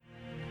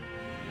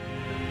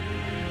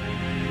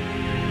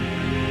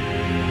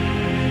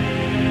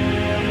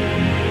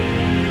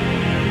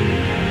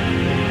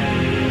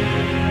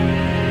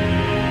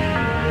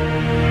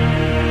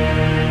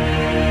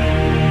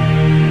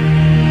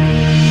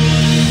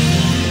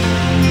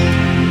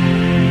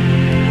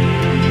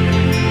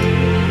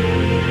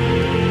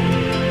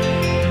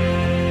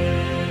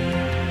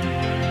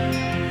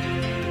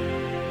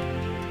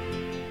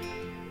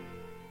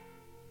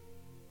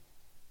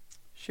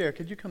chair.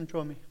 Could you come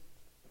join me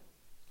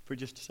for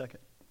just a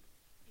second?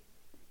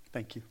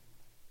 Thank you.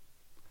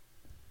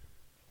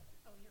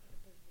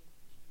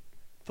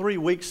 3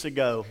 weeks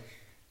ago,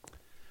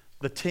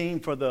 the team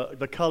for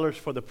the colors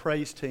for the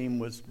praise team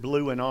was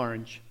blue and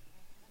orange.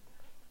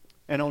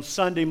 And on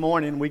Sunday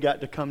morning, we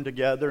got to come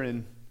together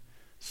and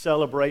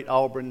celebrate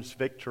Auburn's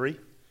victory.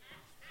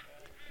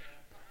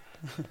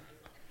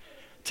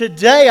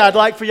 Today, I'd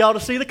like for y'all to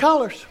see the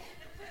colors.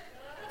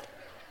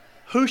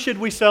 Who should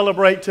we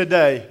celebrate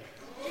today?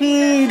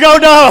 Go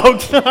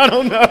Dogs! I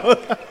don't know.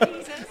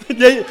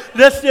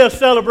 Let's just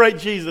celebrate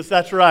Jesus.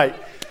 That's right.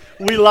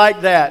 We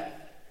like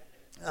that.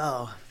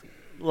 Oh,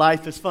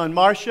 life is fun.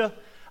 Marcia,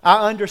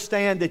 I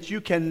understand that you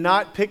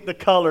cannot pick the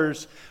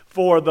colors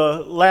for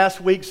the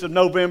last weeks of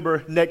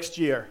November next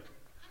year.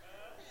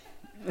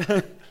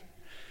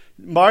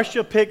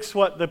 Marcia picks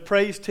what the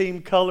praise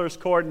team colors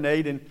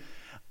coordinate, and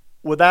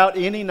without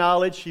any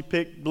knowledge, she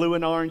picked blue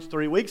and orange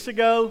 3 weeks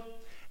ago,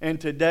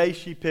 and today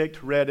she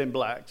picked red and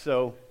black.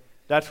 So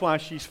that's why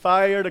she's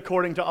fired,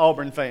 according to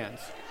Auburn fans.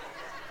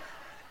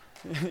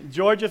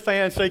 Georgia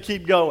fans say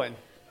keep going.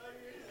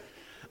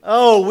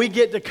 Oh, we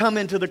get to come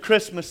into the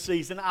Christmas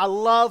season. I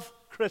love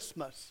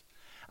Christmas.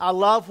 I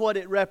love what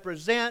it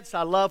represents.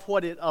 I love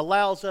what it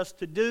allows us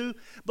to do.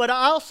 But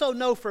I also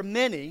know for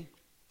many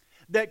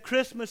that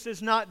Christmas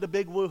is not the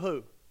big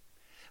woohoo.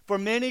 For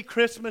many,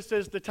 Christmas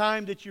is the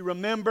time that you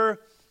remember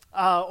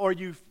or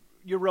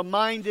you're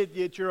reminded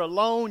that you're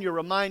alone. You're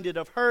reminded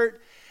of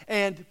hurt.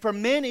 And for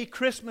many,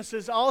 Christmas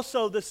is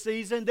also the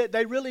season that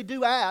they really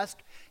do ask,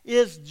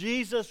 is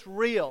Jesus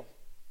real?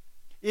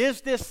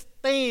 Is this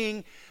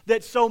thing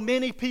that so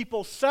many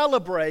people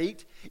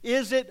celebrate,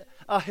 is it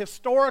a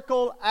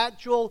historical,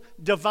 actual,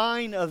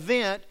 divine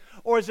event,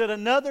 or is it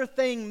another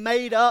thing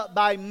made up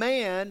by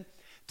man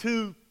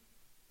to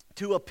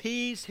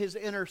appease his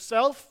inner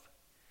self?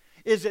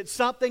 Is it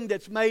something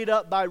that's made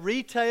up by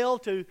retail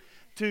to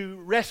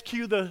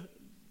rescue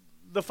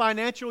the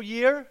financial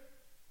year?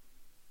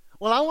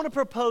 Well, I want to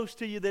propose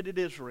to you that it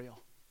is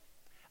real.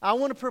 I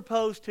want to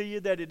propose to you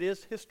that it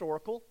is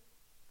historical.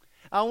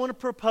 I want to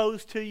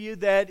propose to you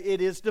that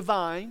it is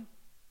divine.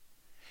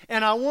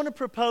 And I want to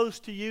propose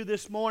to you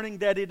this morning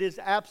that it is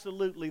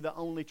absolutely the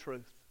only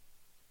truth.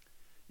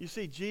 You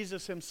see,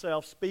 Jesus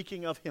himself,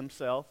 speaking of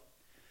himself,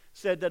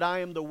 said that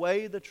I am the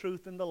way, the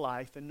truth, and the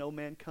life, and no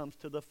man comes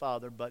to the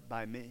Father but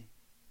by me.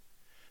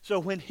 So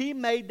when he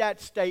made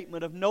that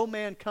statement of no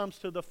man comes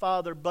to the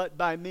Father but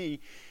by me,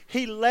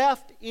 he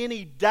left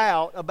any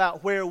doubt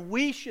about where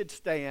we should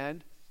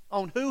stand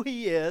on who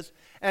he is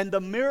and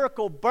the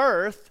miracle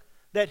birth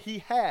that he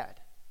had.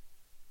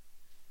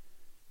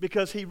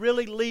 Because he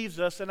really leaves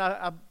us, and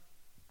I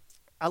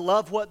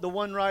love what the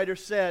one writer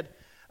said,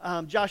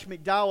 Josh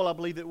McDowell, I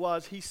believe it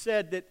was. He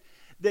said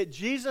that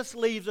Jesus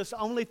leaves us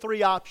only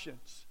three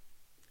options.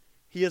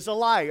 He is a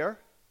liar,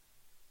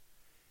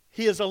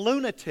 he is a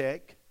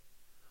lunatic,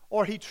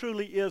 or he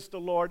truly is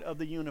the Lord of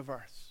the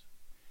universe.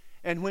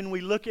 And when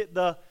we look at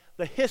the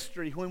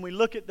history, when we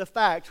look at the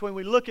facts, when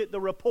we look at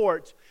the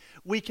reports,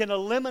 we can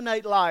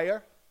eliminate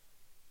liar,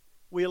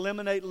 we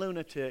eliminate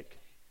lunatic,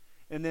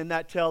 and then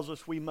that tells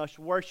us we must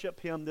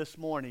worship him this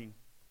morning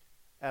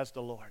as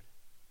the Lord.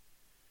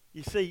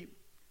 You see,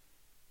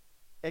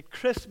 at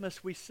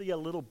Christmas we see a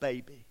little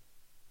baby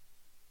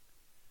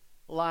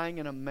lying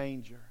in a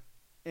manger,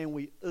 and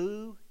we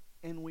ooh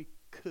and we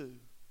coo.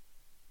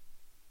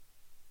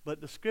 But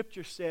the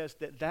scripture says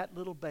that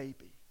little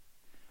baby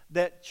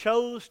that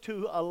chose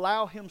to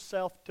allow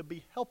himself to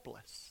be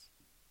helpless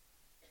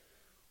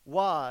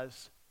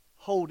was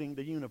holding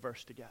the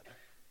universe together.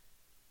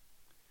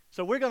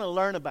 So we're going to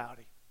learn about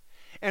him.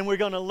 And we're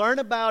going to learn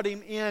about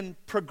him in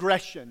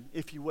progression,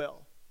 if you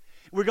will.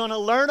 We're going to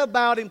learn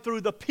about him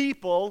through the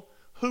people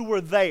who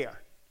were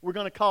there. We're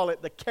going to call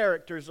it the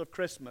characters of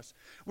Christmas.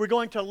 We're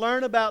going to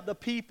learn about the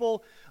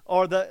people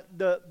or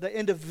the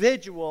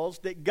individuals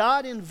that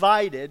God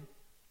invited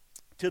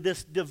to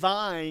this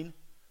divine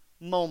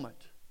moment.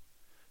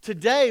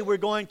 Today we're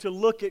going to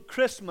look at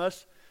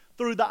Christmas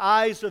through the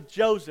eyes of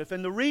Joseph.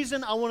 And the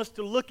reason I want us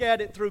to look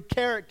at it through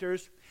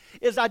characters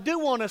is I do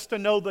want us to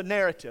know the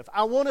narrative.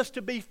 I want us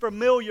to be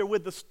familiar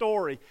with the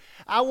story.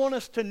 I want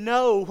us to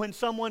know when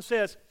someone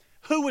says,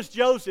 who was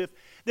Joseph?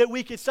 That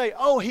we could say,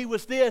 oh, he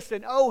was this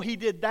and oh, he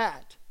did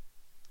that.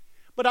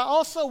 But I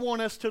also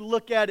want us to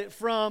look at it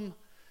from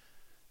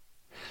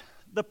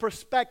the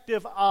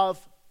perspective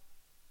of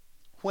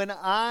when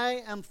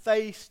I am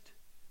faced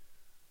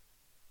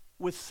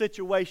with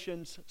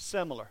situations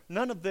similar.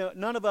 None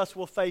of us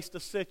will face the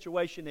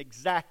situation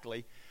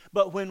exactly,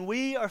 but when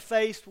we are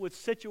faced with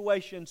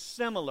situations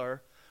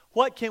similar,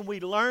 what can we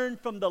learn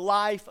from the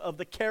life of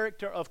the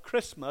character of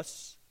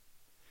Christmas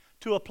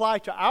to apply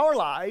to our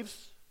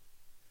lives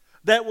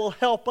that will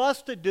help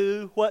us to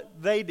do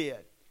what they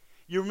did?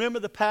 You remember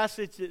the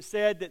passage that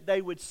said that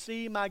they would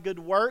see my good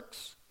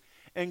works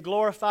and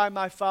glorify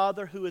my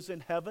Father who is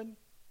in heaven?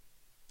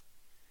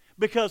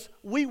 Because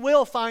we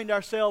will find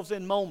ourselves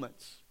in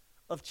moments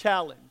of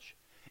challenge,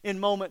 in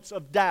moments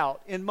of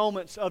doubt, in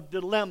moments of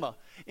dilemma,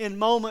 in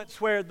moments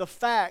where the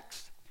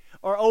facts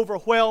are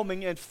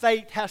overwhelming, and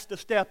fate has to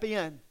step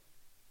in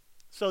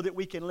so that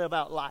we can live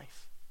out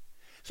life.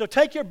 So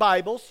take your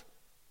Bibles,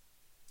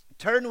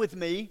 turn with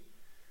me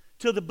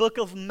to the book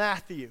of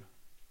Matthew.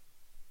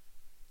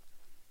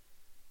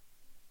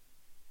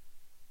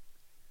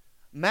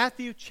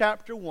 Matthew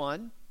chapter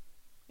 1,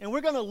 and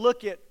we're going to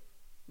look at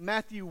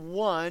Matthew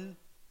 1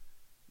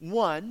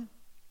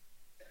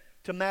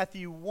 to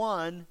Matthew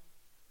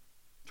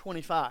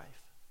 1:25.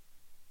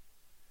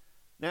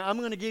 Now, I'm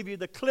going to give you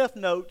the cliff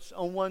notes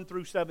on 1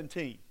 through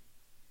 17.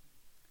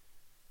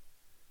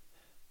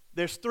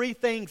 There's 3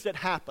 things that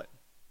happen.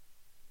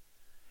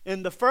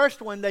 In the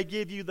first one, they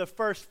give you the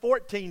first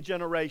 14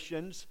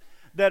 generations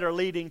that are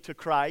leading to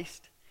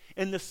Christ.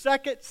 In the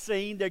second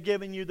scene, they're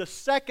giving you the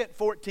second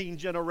 14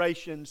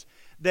 generations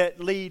that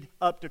lead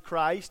up to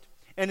Christ.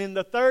 And in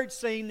the third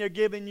scene, they're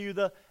giving you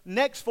the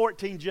next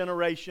 14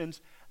 generations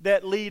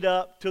that lead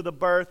up to the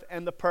birth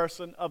and the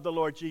person of the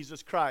Lord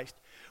Jesus Christ.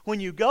 When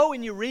you go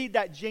and you read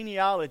that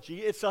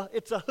genealogy, it's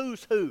a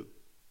who's who.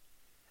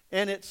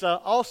 And it's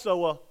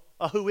also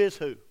a who is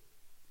who.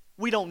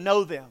 We don't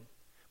know them.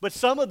 But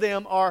some of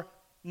them are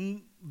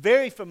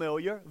very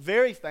familiar,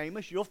 very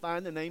famous. You'll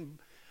find the name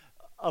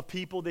of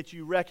people that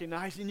you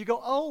recognize and you go,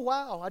 oh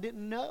wow, I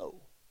didn't know.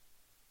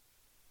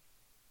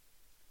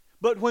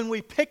 But when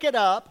we pick it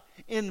up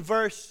in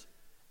verse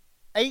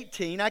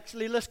 18,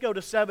 actually let's go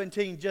to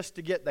 17 just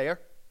to get there.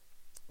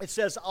 It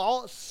says,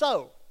 all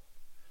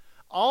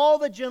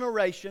the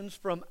generations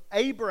from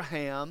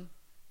Abraham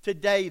to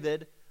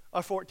David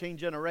are 14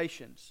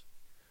 generations.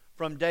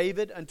 From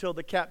David until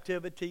the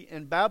captivity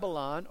in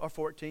Babylon are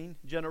 14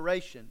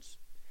 generations.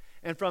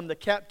 And from the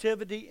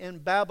captivity in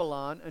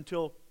Babylon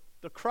until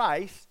the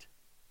Christ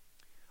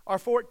are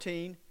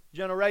 14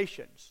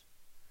 generations.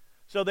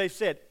 So they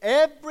said,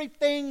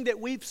 everything that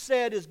we've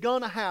said is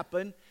going to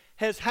happen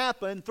has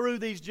happened through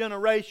these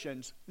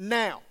generations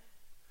now.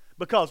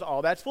 Because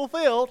all that's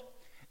fulfilled,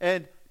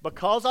 and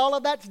because all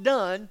of that's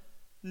done,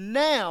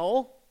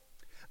 now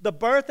the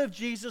birth of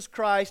Jesus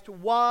Christ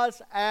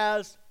was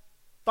as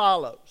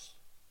follows.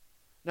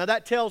 Now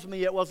that tells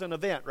me it was an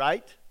event,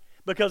 right?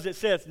 Because it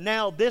says,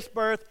 now this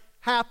birth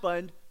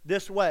happened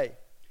this way.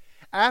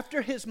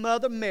 After his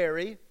mother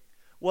Mary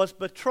was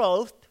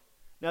betrothed,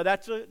 now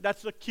that's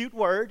a cute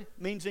word,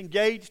 means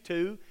engaged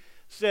to,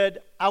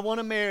 said, I want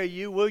to marry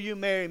you, will you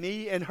marry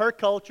me? In her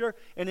culture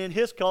and in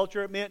his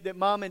culture, it meant that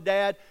mom and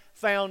dad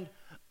found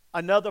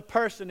another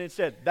person and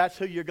said, that's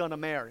who you're going to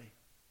marry.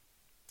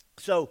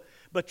 So,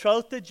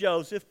 betrothed to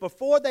Joseph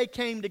before they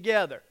came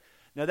together.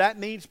 Now that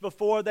means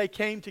before they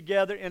came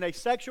together in a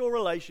sexual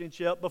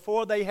relationship,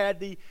 before they had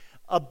the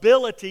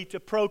ability to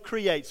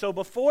procreate. So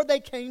before they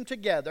came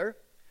together,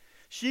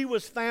 she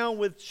was found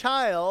with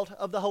child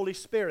of the Holy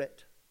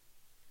Spirit.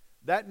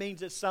 That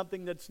means it's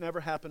something that's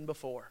never happened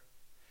before.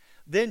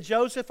 Then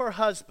Joseph, her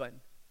husband,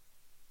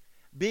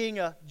 being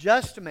a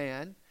just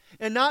man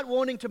and not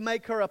wanting to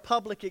make her a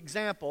public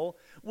example,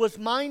 was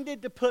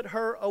minded to put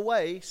her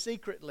away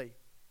secretly.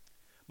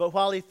 But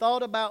while he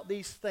thought about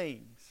these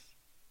things,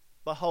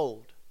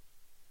 behold,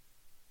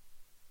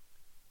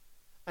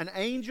 an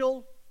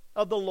angel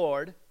of the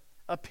Lord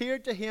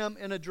appeared to him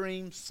in a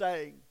dream,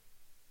 saying,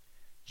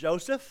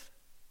 Joseph,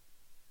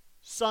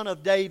 son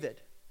of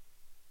David,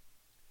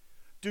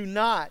 do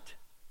not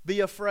be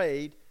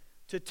afraid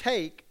to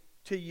take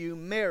to you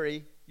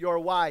Mary, your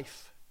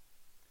wife,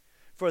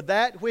 for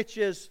that which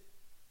is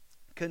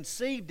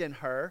conceived in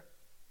her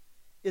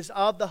is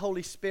of the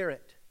Holy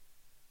Spirit,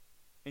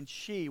 and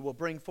she will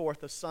bring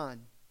forth a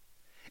son.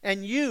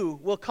 And you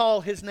will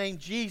call his name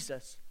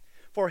Jesus,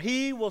 for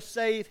he will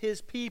save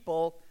his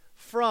people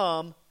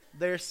from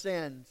their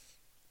sins.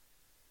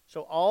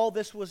 So all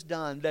this was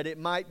done that it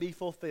might be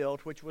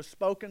fulfilled, which was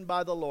spoken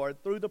by the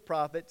Lord through the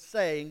prophet,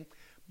 saying,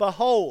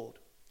 Behold,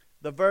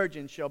 the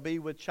virgin shall be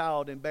with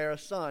child and bear a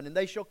son, and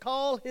they shall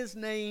call his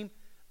name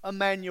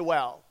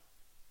Emmanuel,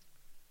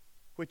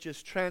 which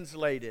is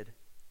translated,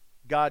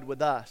 God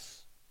with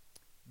us.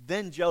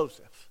 Then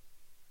Joseph,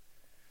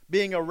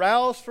 being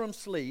aroused from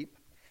sleep,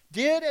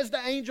 did as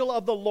the angel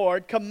of the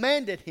Lord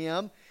commanded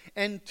him,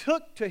 and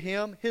took to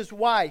him his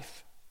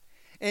wife,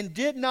 and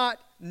did not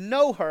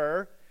know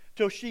her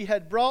till she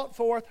had brought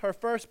forth her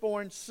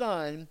firstborn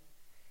son,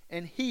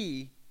 and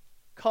he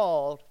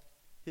called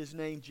his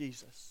name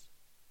Jesus.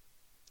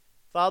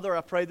 Father,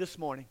 I pray this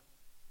morning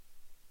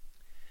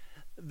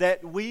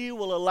that we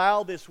will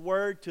allow this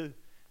word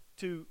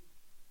to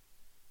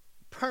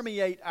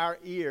permeate our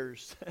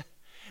ears,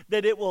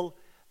 that it will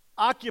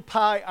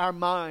occupy our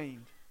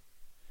mind,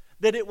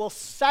 that it will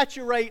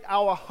saturate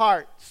our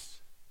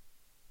hearts,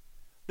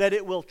 that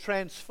it will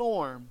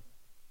transform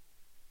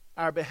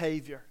our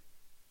behavior.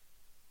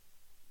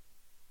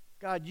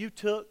 God, you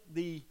took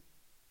the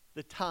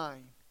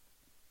time.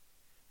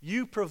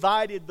 You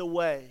provided the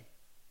way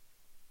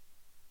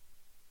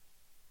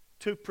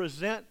to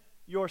present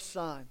your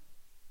Son,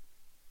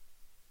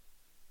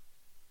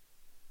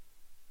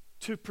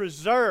 to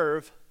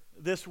preserve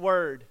this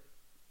word,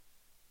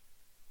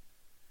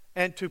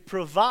 and to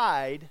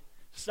provide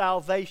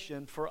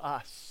salvation for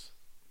us.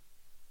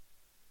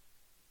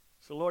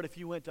 So, Lord, if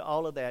you went to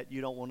all of that,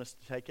 you don't want us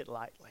to take it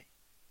lightly.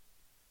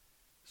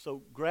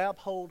 So grab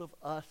hold of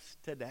us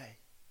today.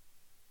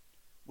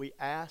 We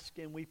ask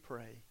and we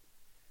pray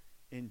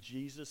in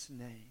Jesus'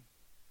 name.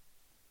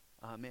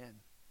 Amen.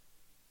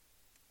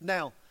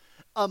 Now,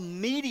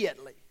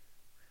 immediately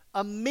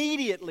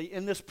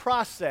in this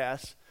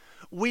process,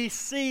 we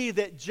see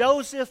that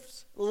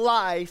Joseph's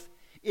life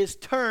is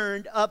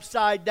turned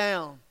upside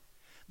down.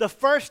 The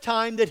first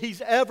time that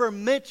he's ever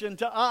mentioned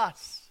to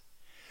us.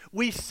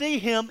 We see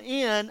him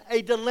in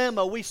a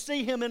dilemma. We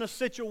see him in a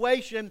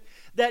situation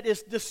that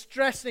is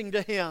distressing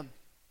to him.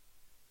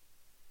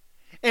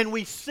 And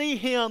we see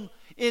him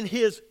in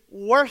his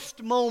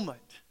worst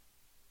moment.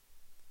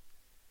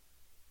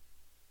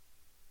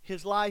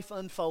 His life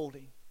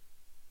unfolding.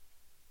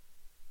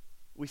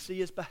 We see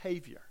his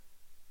behavior.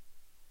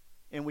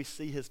 And we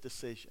see his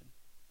decision.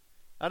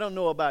 I don't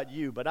know about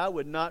you, but I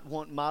would not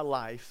want my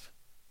life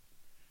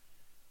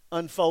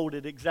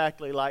unfolded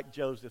exactly like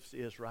Joseph's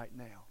is right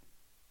now.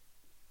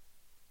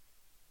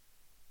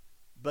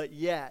 But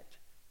yet,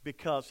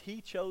 because he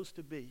chose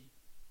to be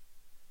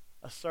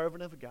a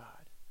servant of God,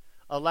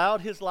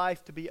 allowed his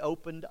life to be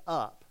opened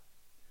up,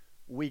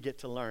 we get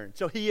to learn.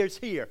 So he is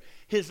here.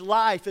 His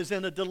life is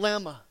in a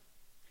dilemma.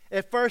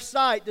 At first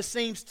sight, the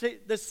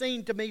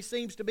scene to me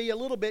seems to be a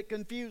little bit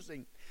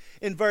confusing.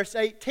 In verse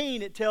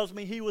 18, it tells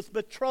me he was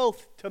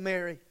betrothed to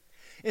Mary.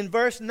 In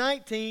verse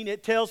 19,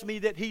 it tells me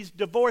that he's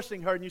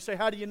divorcing her. And you say,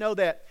 how do you know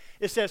that?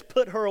 It says,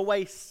 put her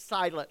away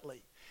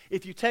silently.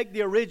 If you take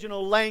the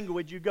original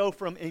language, you go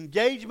from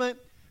engagement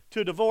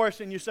to divorce,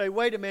 and you say,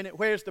 wait a minute,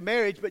 where's the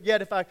marriage? But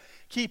yet if I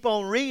keep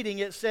on reading,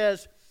 it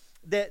says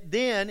that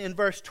then in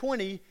verse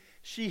 20,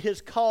 she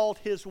has called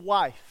his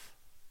wife.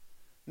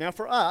 Now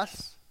for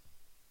us,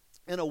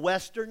 in a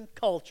Western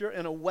culture,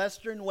 in a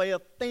Western way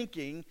of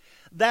thinking,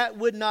 that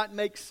would not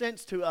make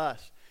sense to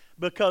us.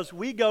 Because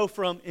we go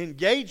from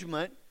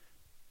engagement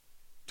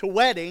to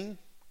wedding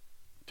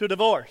to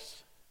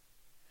divorce.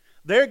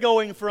 They're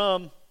going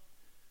from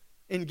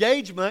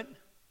engagement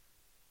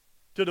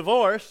to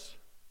divorce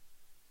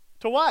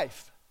to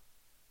wife.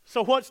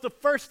 So what's the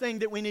first thing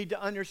that we need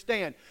to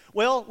understand?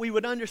 Well, we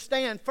would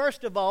understand,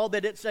 first of all,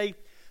 that it's a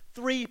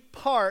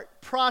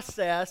three-part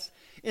process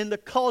in the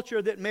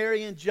culture that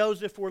Mary and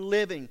Joseph were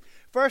living.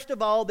 First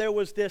of all, there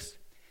was this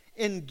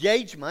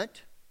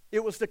engagement.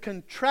 It was the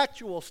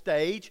contractual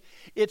stage.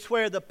 It's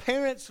where the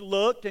parents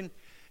looked, and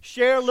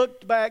Cher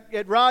looked back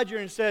at Roger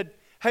and said,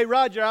 hey,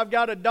 Roger, I've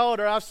got a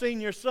daughter. I've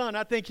seen your son.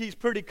 I think he's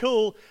pretty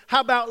cool.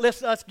 How about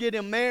let's us get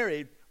him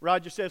married?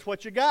 Roger says,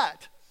 what you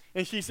got?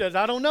 And she says,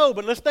 I don't know,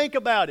 but let's think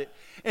about it.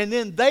 And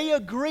then they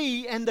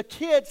agree, and the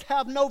kids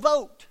have no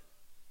vote.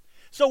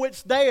 So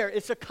it's there.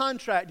 It's a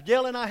contract.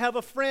 Gail and I have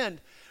a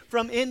friend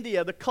from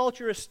India. The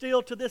culture is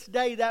still to this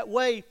day that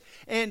way.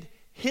 And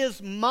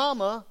his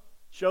mama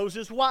chose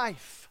his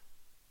wife.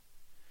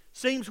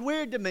 Seems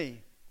weird to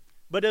me.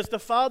 But as the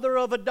father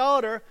of a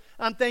daughter,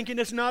 I'm thinking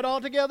it's not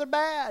altogether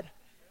bad.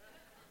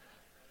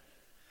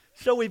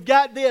 So we've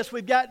got this.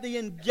 We've got the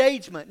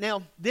engagement.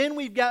 Now, then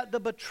we've got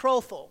the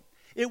betrothal.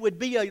 It would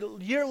be a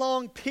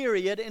year-long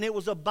period, and it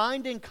was a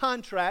binding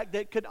contract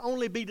that could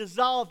only be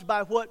dissolved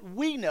by what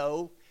we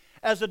know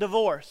as a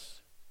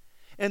divorce.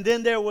 And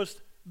then there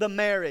was the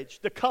marriage.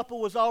 The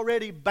couple was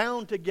already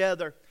bound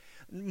together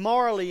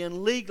morally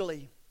and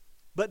legally,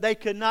 but they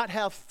could not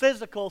have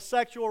physical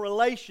sexual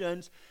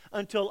relations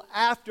until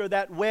after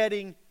that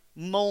wedding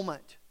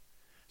moment.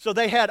 So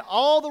they had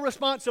all the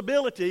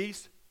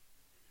responsibilities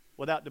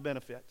without the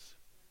benefits.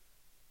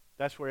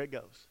 That's where it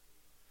goes.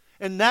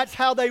 And that's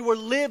how they were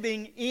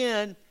living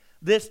in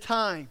this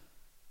time.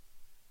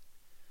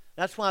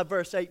 That's why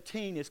verse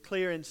 18 is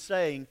clear in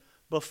saying,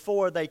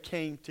 before they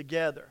came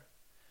together.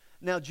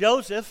 Now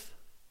Joseph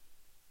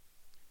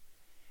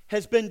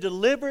has been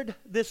delivered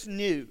this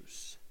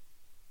news.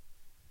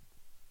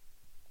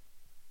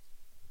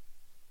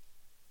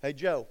 Hey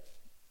Joe,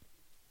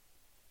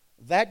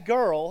 that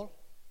girl,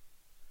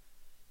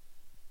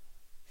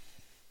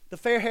 the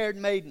fair-haired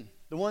maiden,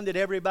 the one that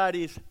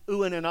everybody's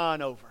oohing and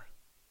ahhing over,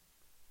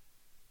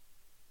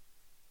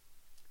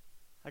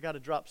 I got to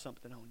drop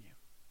something on you.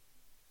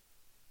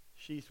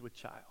 She's with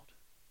child.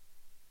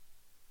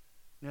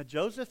 Now,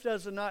 Joseph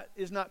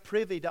is not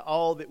privy to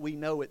all that we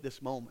know at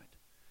this moment.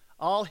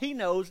 All he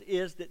knows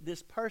is that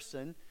this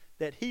person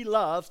that he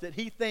loves, that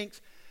he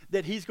thinks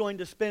that he's going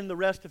to spend the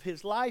rest of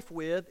his life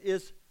with,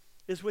 is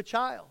with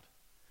child.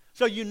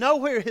 So you know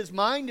where his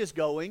mind is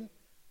going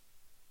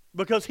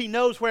because he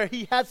knows where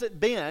he hasn't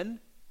been.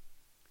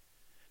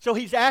 So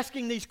he's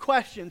asking these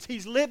questions.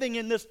 He's living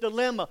in this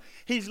dilemma.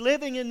 He's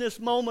living in this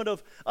moment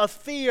of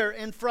fear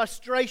and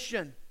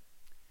frustration.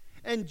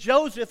 And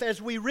Joseph,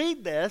 as we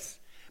read this,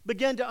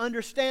 began to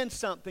understand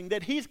something,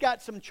 that he's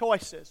got some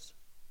choices.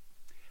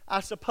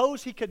 I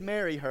suppose he could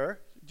marry her,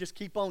 just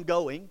keep on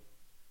going.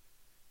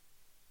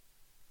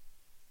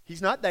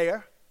 He's not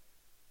there.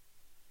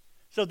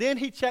 So then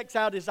he checks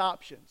out his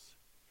options.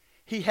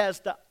 He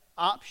has the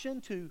option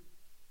to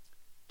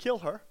kill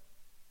her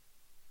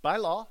by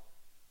law.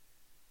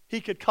 He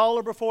could call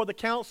her before the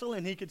council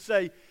and he could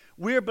say,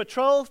 We're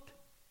betrothed.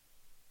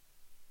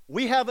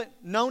 We haven't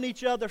known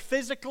each other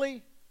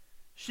physically.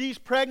 She's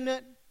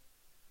pregnant.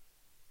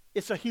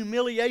 It's a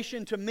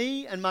humiliation to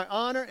me and my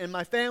honor and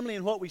my family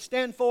and what we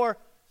stand for.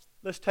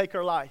 Let's take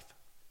her life.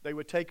 They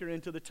would take her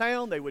into the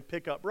town. They would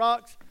pick up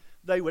rocks.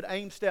 They would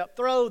aim, step,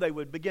 throw. They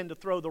would begin to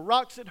throw the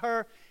rocks at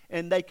her,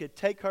 and they could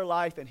take her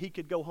life, and he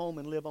could go home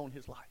and live on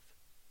his life.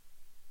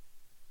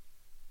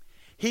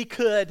 He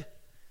could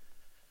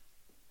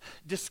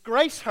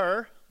disgrace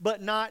her,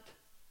 but not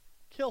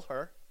kill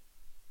her.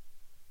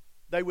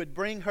 They would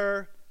bring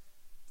her.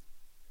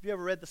 Have you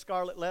ever read The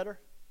Scarlet Letter?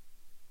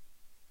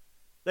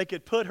 They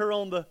could put her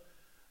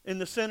in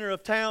the center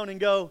of town and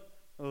go,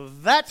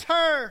 "That's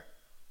her,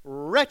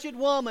 wretched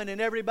woman," and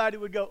everybody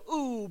would go,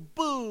 "Ooh,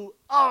 boo,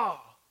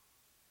 ah."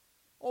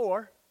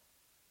 Or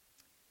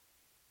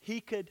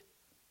he could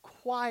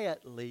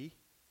quietly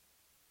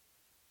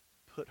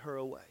put her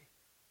away.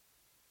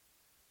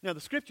 Now,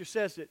 the Scripture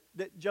says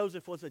that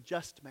Joseph was a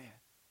just man.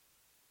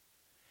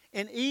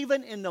 And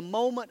even in the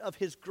moment of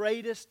his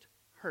greatest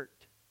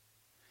hurt,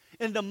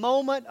 in the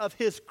moment of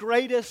his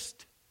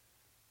greatest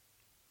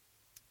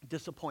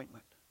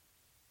disappointment,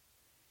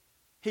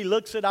 he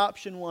looks at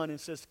option one and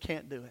says,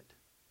 "Can't do it."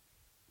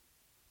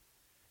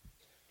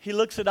 He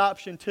looks at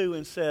option two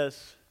and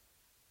says,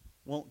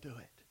 "Won't do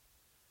it."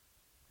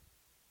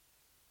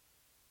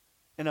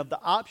 And of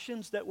the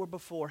options that were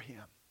before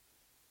him,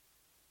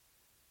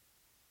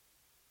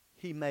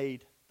 he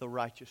made the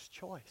righteous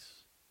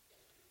choice.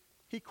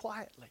 He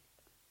quietly,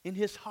 in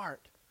his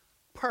heart,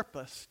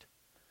 purposed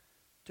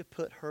to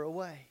put her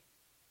away.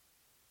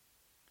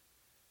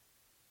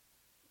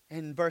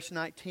 In verse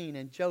 19,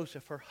 and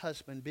Joseph, her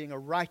husband, being a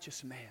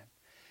righteous man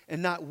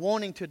and not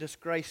wanting to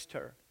disgrace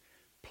her,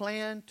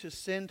 planned to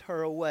send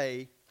her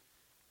away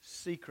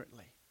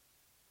secretly.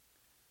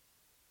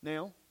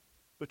 Now,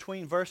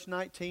 between verse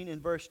 19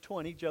 and verse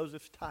 20,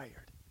 Joseph's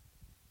tired.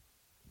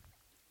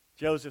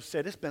 Joseph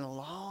said, "It's been a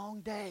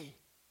long day."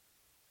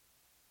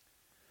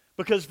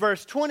 Because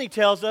verse 20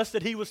 tells us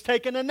that he was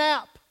taking a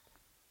nap.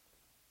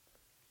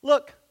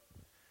 Look,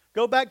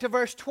 go back to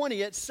verse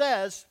 20. It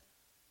says,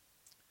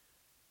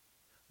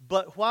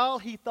 "But while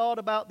he thought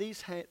about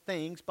these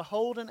things,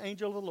 behold, an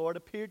angel of the Lord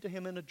appeared to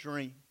him in a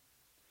dream."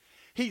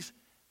 He's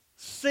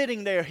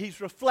sitting there.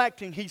 He's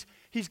reflecting.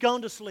 He's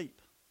gone to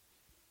sleep.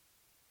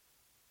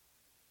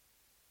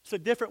 It's a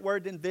different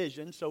word than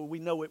vision, so we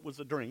know it was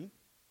a dream.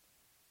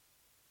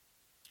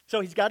 So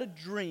he's got a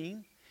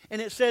dream.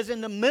 And it says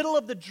in the middle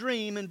of the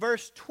dream in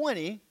verse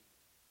 20,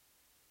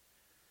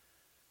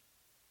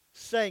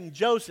 saying,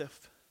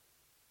 "Joseph,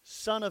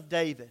 son of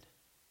David,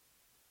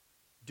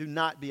 do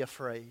not be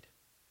afraid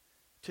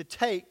to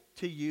take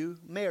to you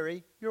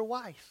Mary, your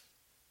wife.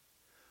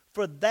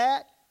 For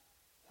that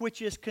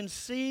which is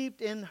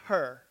conceived in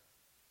her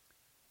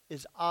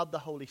is of the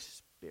Holy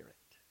Spirit."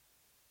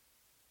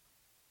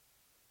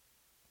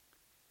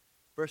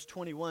 Verse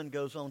 21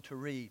 goes on to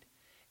read,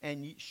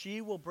 "And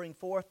she will bring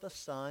forth a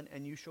son,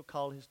 and you shall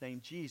call his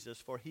name Jesus,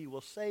 for he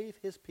will save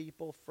his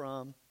people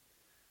from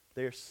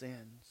their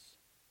sins."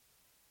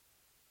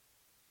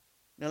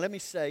 Now let me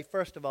say,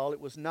 first of all, it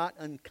was not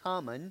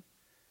uncommon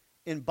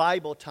in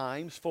Bible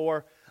times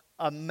for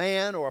a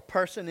man or a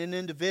person, an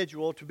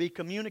individual, to be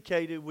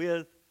communicated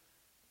with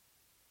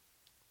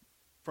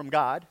from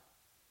God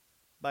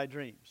by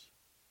dreams.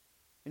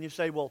 And you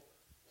say, well,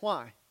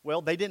 why?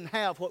 Well, they didn't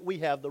have what we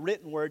have, the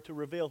written word to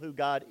reveal who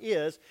God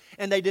is,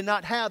 and they did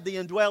not have the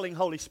indwelling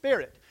Holy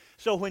Spirit.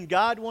 So when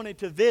God wanted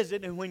to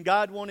visit and when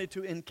God wanted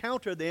to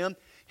encounter them,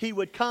 He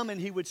would come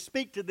and He would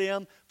speak to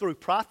them through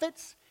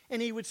prophets,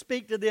 and He would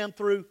speak to them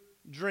through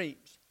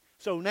dreams.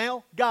 So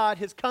now God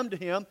has come to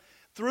him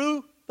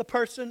through the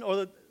person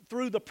or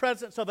through the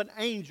presence of an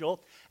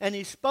angel, and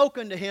He's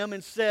spoken to him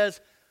and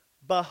says,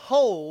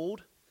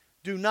 "Behold,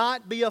 do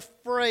not be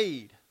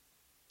afraid.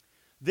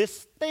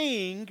 This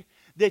thing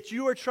that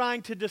you are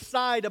trying to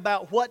decide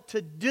about what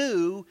to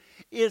do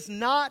is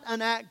not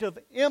an act of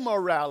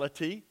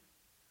immorality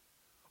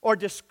or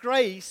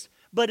disgrace,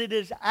 but it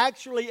is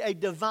actually a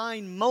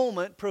divine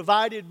moment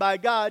provided by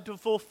God to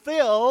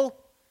fulfill,"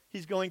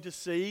 he's going to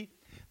see,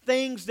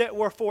 "things that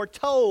were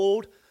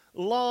foretold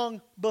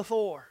long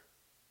before."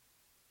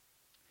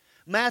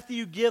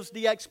 Matthew gives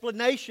the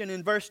explanation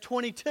in verse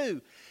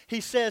 22.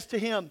 He says to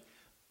him,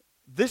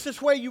 "This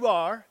is where you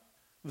are.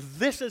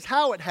 This is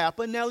how it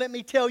happened. Now let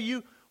me tell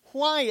you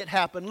why it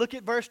happened." Look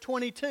at verse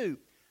 22.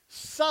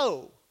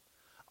 "So,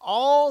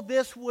 all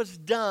this was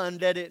done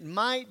that it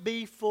might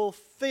be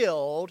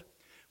fulfilled,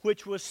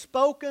 which was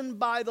spoken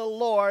by the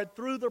Lord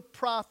through the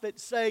prophet,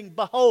 saying,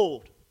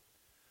 Behold,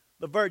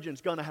 the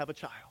virgin's going to have a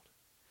child."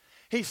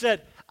 He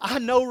said, "I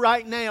know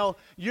right now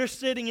you're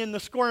sitting in the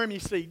squirmy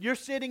seat. You're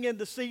sitting in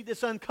the seat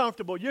that's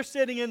uncomfortable. You're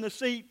sitting in the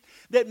seat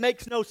that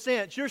makes no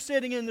sense. You're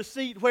sitting in the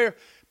seat where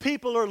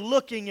people are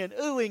looking and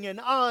oohing and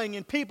ahhing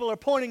and people are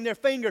pointing their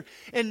finger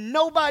and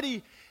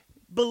nobody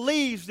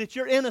believes that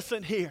you're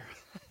innocent here."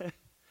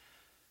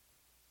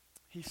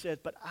 He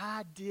said, "But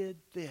I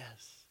did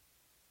this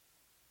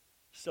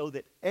so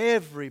that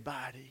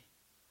everybody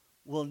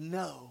will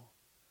know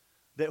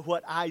that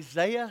what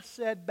Isaiah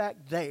said back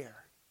there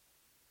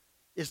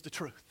is the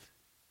truth.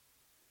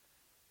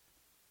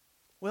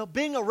 Well,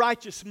 being a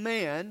righteous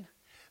man,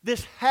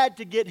 this had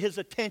to get his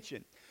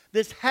attention.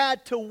 This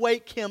had to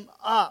wake him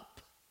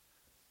up.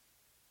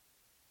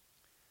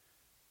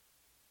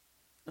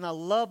 And I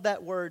love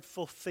that word,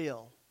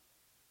 fulfill.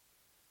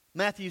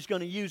 Matthew's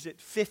going to use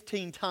it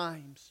 15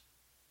 times.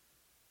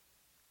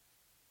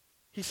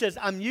 He says,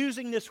 I'm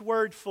using this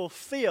word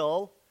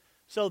fulfill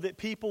so that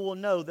people will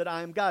know that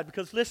I am God.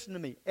 Because listen to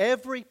me,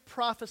 every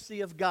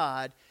prophecy of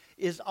God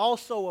is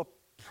also a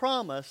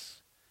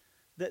promise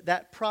that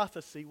that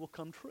prophecy will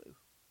come true.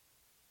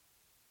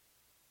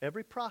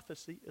 Every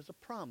prophecy is a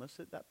promise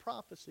that that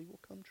prophecy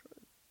will come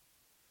true.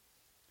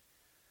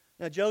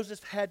 Now,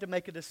 Joseph had to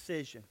make a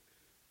decision.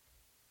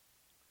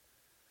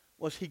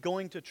 Was he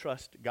going to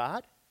trust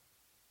God?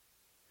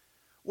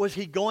 Was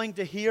he going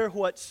to hear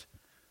what's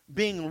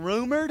being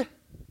rumored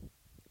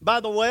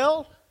by the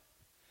well?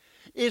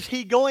 Is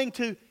he going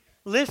to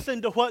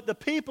listen to what the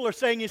people are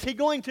saying? Is he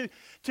going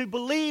to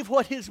believe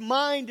what his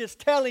mind is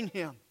telling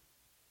him?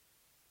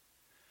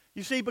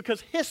 You see, because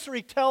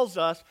history tells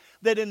us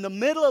that in the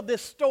middle of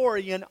this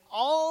story and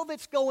all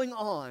that's going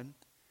on,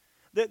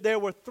 that there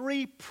were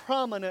three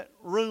prominent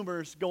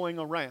rumors going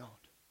around.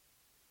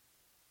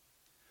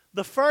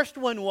 The first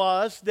one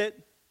was that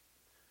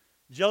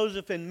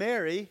Joseph and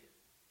Mary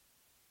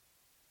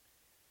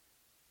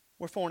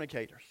were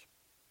fornicators.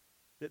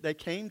 That they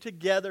came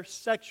together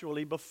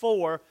sexually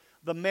before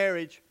the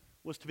marriage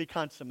was to be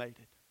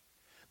consummated.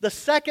 The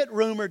second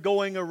rumor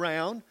going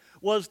around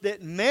was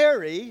that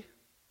Mary,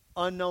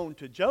 unknown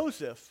to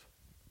Joseph,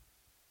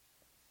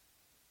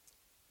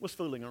 was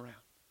fooling around.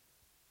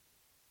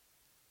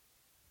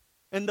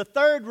 And the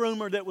third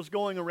rumor that was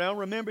going around,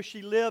 remember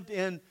she lived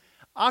in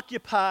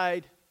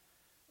occupied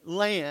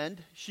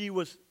land. She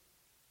was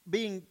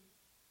being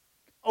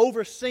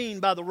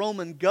overseen by the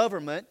Roman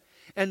government,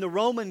 and the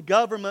Roman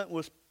government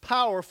was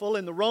powerful,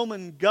 and the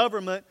Roman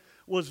government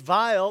was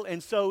vile,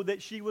 and so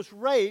that she was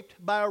raped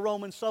by a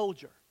Roman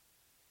soldier.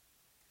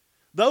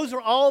 Those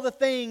are all the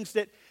things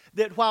that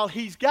while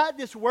he's got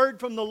this word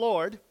from the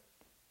Lord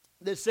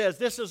that says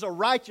this is a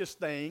righteous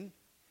thing,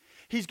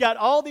 he's got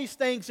all these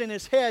things in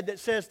his head that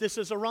says this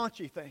is a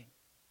raunchy thing.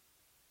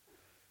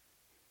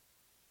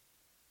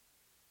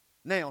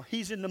 Now,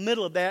 he's in the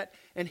middle of that,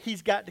 and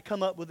he's got to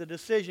come up with a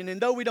decision.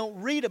 And though we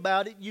don't read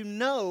about it, you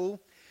know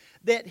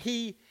that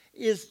he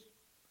is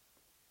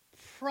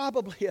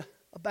probably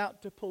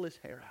about to pull his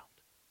hair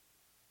out.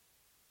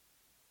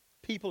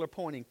 People are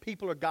pointing.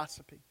 People are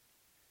gossiping.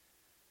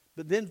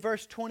 But then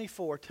verse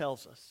 24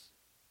 tells us,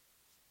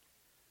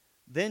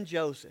 then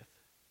Joseph,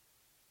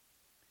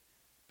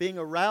 being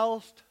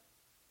aroused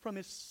from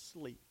his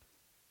sleep,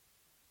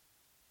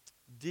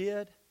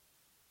 did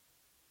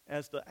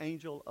as the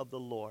angel of the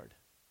Lord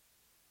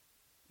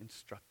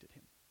instructed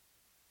him.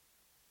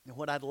 And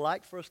what I'd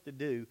like for us to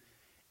do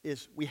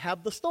is we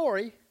have the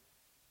story.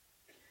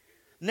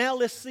 Now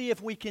let's see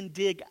if we can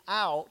dig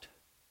out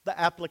the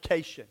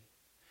application.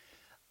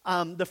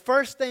 The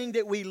first thing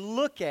that we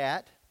look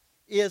at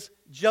is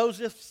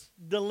Joseph's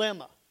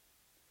dilemma.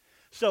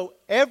 So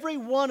every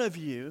one of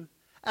you,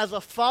 as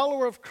a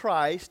follower of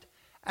Christ,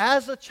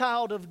 as a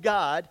child of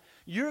God,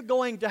 you're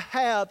going to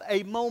have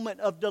a moment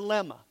of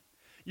dilemma.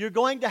 You're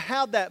going to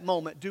have that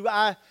moment. Do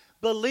I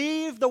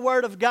believe the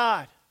Word of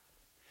God?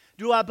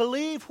 Do I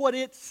believe what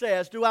it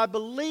says? Do I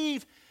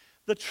believe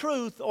the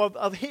truth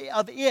of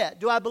it?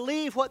 Do I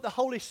believe what the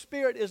Holy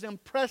Spirit is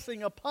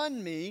impressing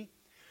upon me?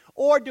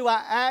 Or do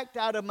I act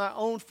out of my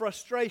own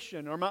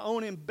frustration or my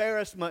own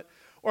embarrassment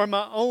or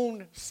my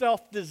own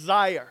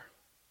self-desire?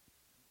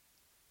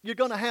 You're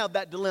going to have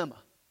that dilemma.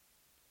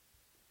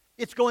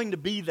 It's going to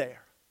be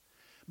there.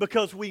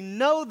 Because we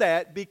know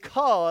that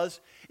because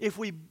if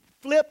we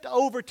flipped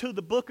over to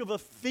the book of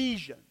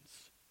Ephesians,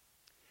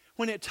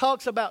 when it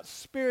talks about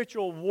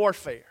spiritual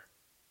warfare,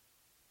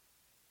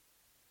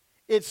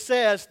 it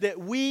says that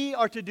we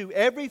are to do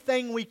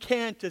everything we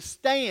can to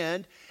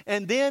stand,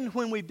 and then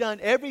when we've done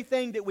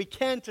everything that we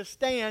can to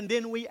stand,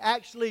 then we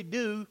actually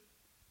do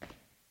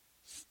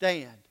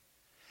stand.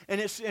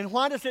 And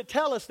why does it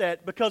tell us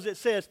that? Because it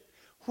says,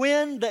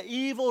 when the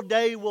evil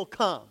day will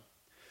come.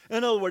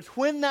 In other words,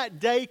 when that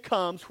day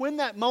comes, when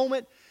that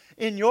moment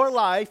in your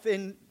life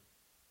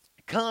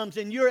comes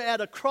and you're at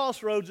a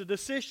crossroads, a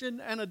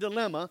decision and a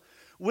dilemma,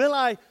 will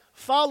I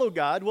follow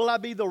God? Will I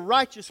be the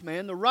righteous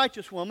man, the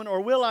righteous woman?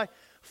 Or will I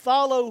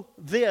follow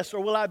this?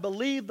 Or will I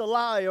believe the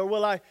lie? Or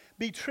will I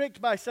be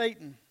tricked by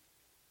Satan?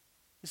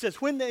 It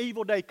says, when the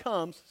evil day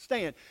comes,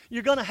 stand.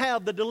 You're going to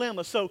have the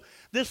dilemma. So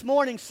this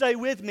morning, say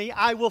with me,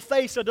 I will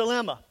face a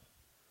dilemma.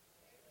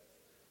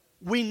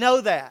 We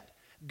know that.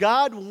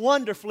 God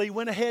wonderfully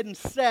went ahead and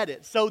said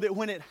it so that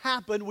when it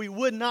happened, we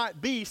would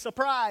not be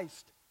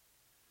surprised.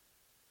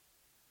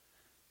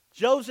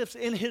 Joseph's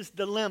in his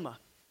dilemma.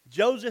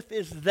 Joseph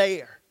is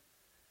there.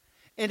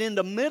 And in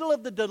the middle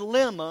of the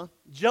dilemma,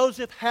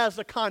 Joseph has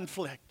a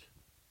conflict.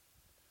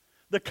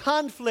 The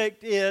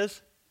conflict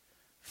is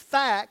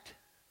fact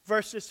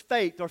versus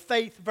faith, or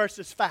faith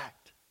versus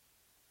fact.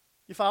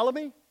 You follow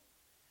me?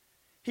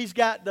 He's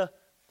got the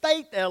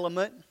faith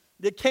element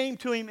that came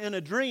to him in a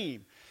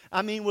dream.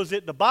 I mean, was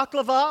it the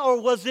baklava or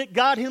was it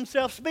God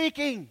himself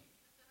speaking?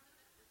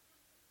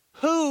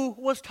 Who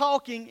was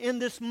talking in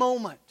this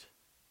moment?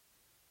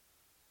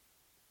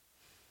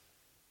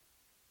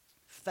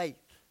 Faith.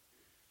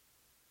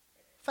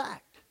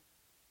 Fact.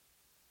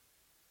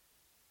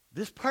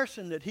 This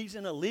person that he's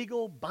in a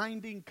legal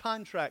binding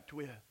contract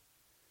with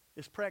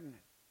is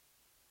pregnant.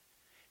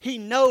 He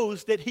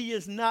knows that he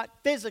is not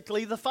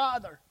physically the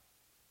father.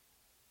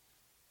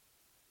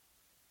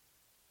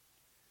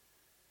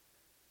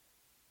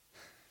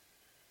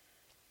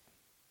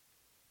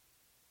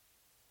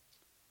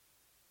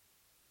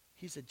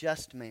 He's a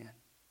just man.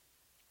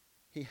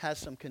 He has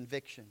some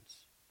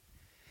convictions.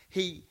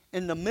 He,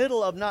 in the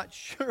middle of not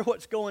sure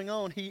what's going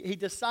on, he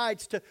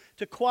decides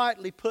to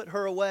quietly put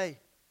her away.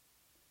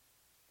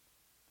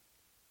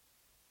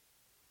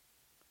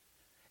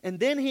 And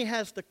then he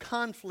has the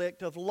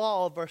conflict of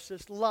law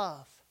versus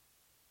love.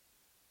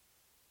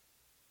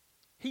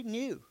 He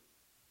knew.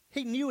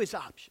 He knew his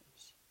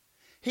options.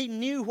 He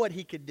knew what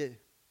he could do.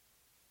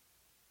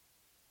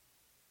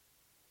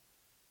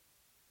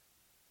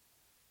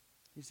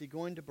 Is he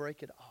going to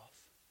break it off?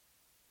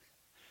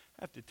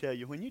 I have to tell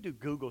you, when you do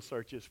Google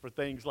searches for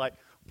things like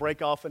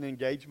break off an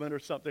engagement or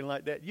something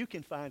like that, you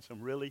can find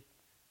some really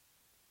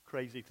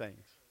crazy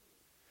things.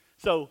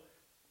 So,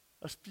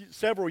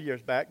 several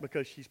years back,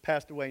 because she's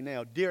passed away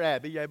now, Dear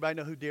Abby, everybody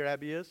know who Dear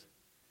Abby is?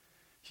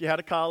 She had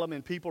a column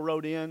and people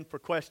wrote in for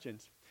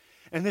questions.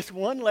 And this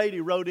one lady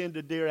wrote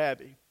into Dear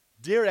Abby,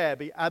 Dear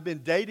Abby, I've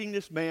been dating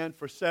this man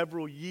for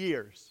several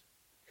years.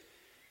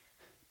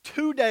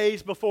 2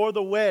 days before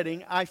the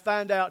wedding, I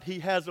find out he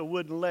has a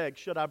wooden leg.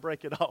 Should I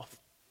break it off?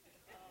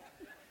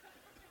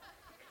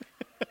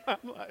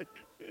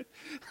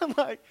 I'm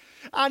like,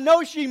 I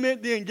know she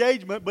meant the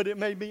engagement, but it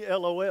made me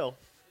LOL.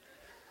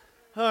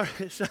 All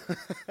right, so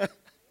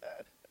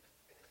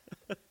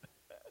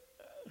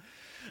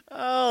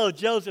oh,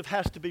 Joseph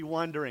has to be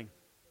wondering,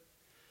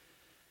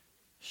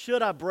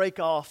 should I break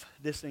off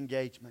this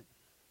engagement?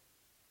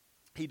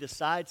 He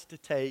decides to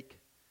take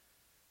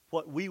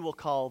what we will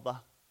call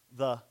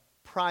the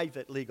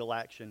private legal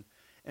action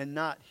and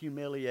not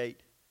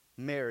humiliate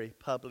Mary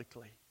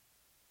publicly.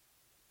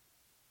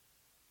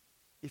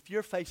 If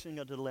you're facing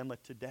a dilemma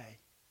today,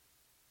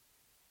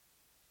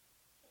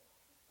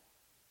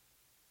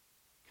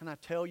 can I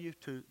tell you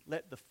to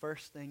let the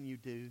first thing you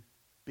do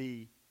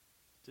be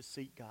to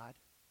seek God?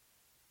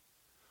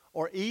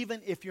 Or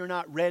even if you're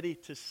not ready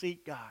to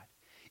seek God,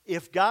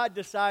 if God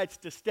decides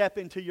to step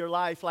into your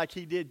life like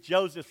he did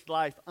Joseph's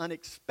life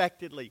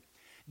unexpectedly,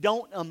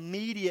 don't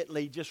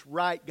immediately just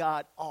write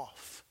God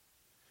off.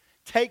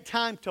 Take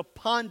time to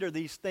ponder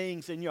these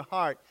things in your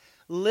heart.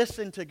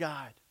 Listen to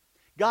God.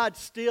 God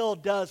still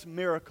does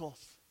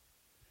miracles.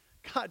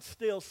 God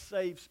still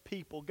saves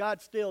people.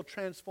 God still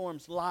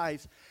transforms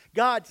lives.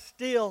 God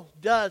still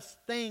does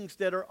things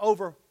that are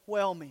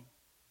overwhelming.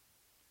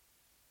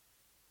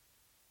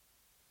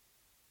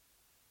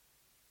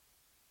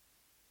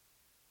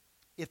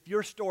 If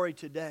your story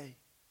today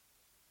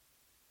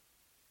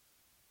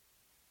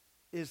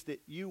is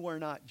that you were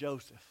not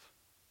Joseph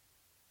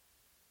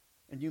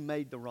and you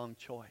made the wrong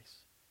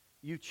choice,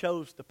 you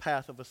chose the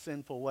path of a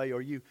sinful way,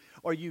 or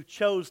you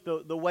chose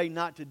the way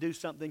not to do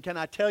something, can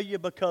I tell you,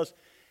 because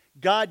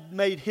God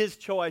made his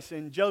choice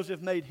and Joseph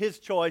made his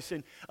choice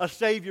and a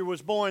Savior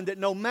was born, that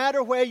no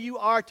matter where you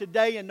are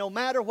today and no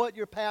matter what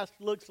your past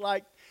looks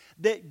like,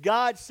 that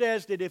God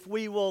says that if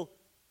we will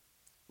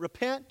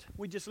repent,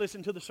 we just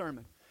listened to the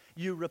sermon,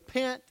 you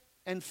repent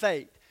and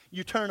faith.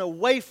 You turn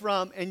away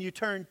from and you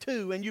turn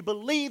to, and you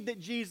believe that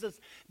Jesus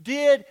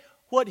did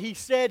what he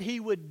said he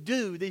would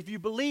do. That if you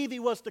believe he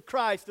was the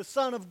Christ, the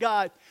Son of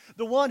God,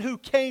 the one who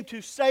came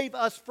to save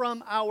us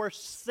from our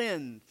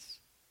sins.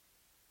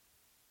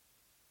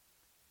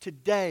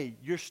 Today,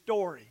 your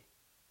story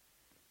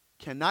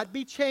cannot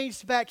be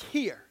changed back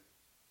here,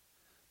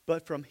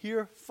 but from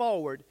here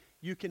forward,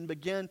 you can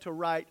begin to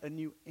write a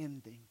new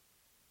ending.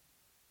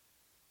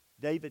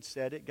 David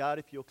said it, God,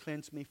 if you'll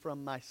cleanse me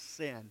from my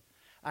sin,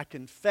 I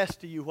confess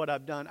to you what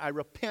I've done. I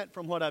repent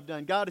from what I've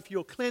done. God, if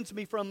you'll cleanse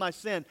me from my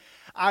sin,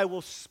 I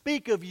will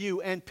speak of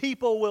you and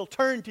people will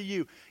turn to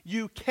you.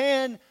 You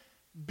can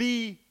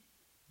be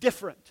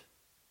different.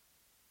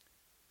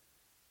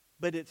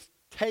 But it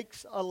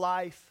takes a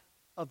life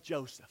of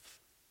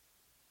Joseph,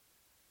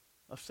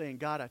 of saying,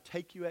 God, I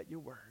take you at your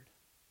word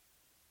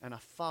and I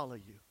follow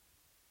you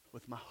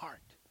with my heart.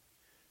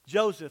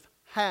 Joseph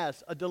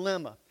has a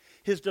dilemma.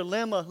 His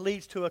dilemma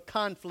leads to a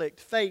conflict,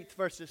 faith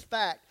versus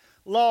fact,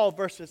 law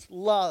versus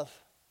love.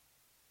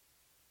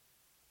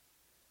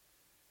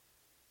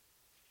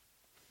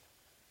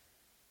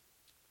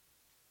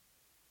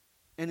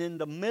 And in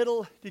the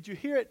middle, did you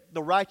hear it?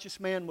 The righteous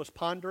man was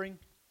pondering.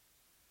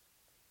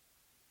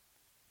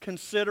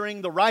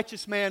 Considering. The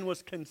righteous man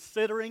was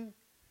considering.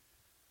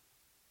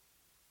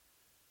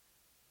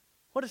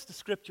 What does the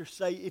scripture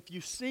say? If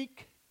you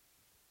seek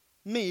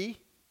me,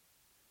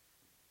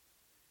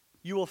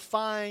 you will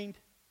find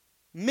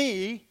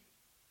me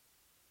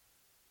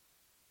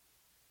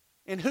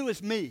And who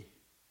is me?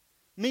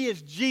 Me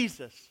is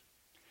Jesus.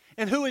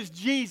 And who is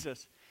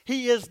Jesus?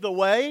 He is the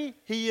way.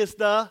 He is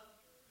the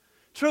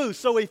truth.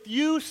 So if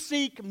you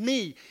seek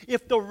me,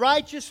 if the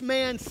righteous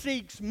man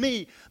seeks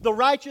me, the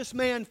righteous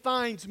man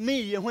finds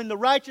me. And when the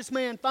righteous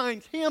man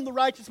finds him, the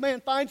righteous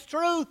man finds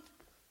truth.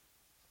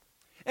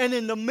 And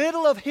in the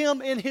middle of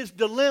him, in his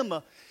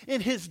dilemma,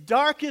 in his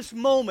darkest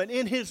moment,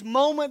 in his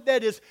moment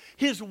that is,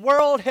 his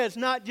world has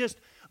not just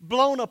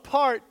blown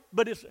apart,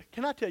 but it's,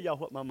 can I tell y'all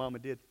what my mama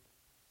did?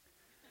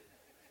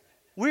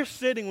 We're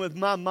sitting with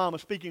my mama,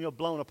 speaking of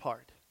blown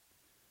apart.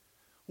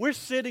 We're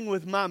sitting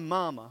with my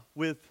mama,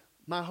 with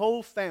my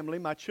whole family,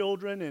 my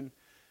children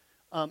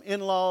and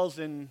in-laws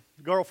and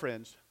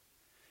girlfriends.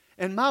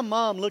 And my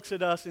mom looks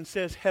at us and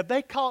says, have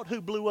they caught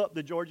who blew up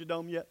the Georgia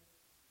Dome yet?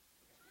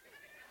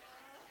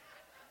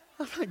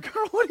 I was like,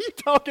 girl, what are you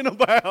talking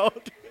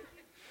about?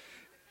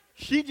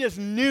 She just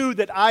knew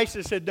that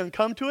ISIS had done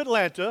come to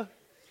Atlanta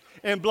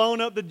and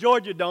blown up the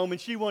Georgia Dome,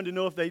 and she wanted to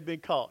know if they'd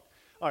been caught.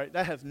 All right,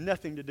 that has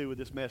nothing to do with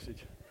this message,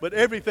 but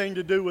everything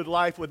to do with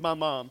life with my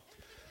mom.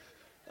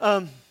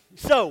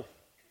 So,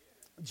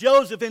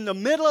 Joseph, in the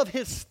middle of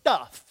his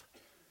stuff,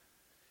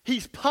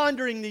 he's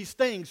pondering these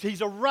things.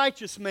 He's a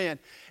righteous man.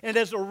 And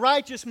as a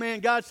righteous man,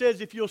 God says,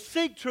 if you'll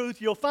seek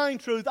truth, you'll find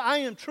truth. I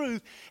am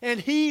truth. And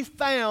he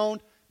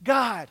found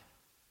God.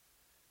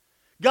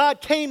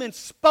 God came and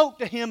spoke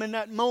to him in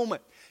that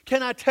moment.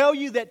 Can I tell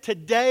you that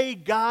today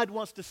God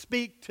wants to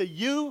speak to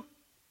you?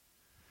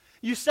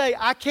 You say,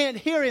 I can't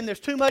hear him. There's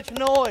too much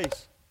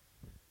noise.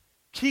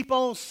 Keep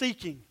on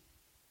seeking.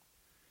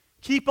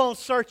 Keep on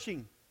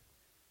searching.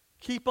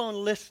 Keep on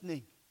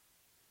listening.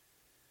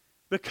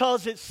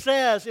 Because it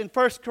says in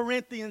 1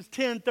 Corinthians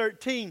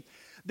 10:13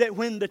 that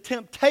when the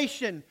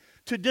temptation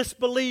to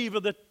disbelieve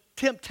or the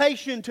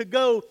temptation to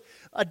go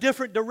a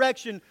different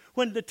direction,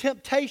 when the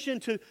temptation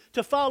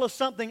to follow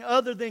something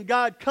other than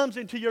God comes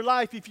into your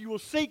life, if you will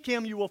seek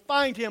him, you will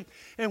find him.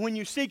 And when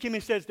you seek him, he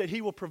says that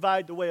he will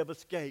provide the way of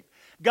escape.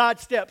 God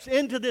steps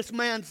into this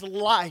man's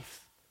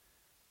life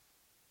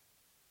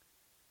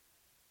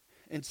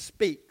and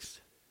speaks.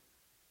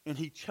 And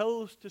he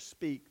chose to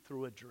speak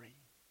through a dream.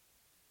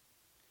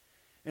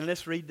 And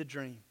let's read the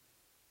dream.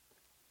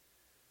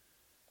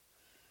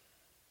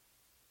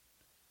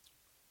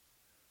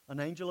 An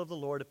angel of the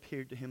Lord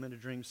appeared to him in a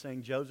dream,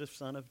 saying, Joseph,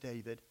 son of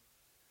David,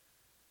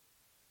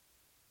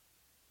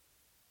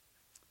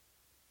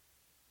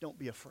 don't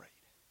be afraid.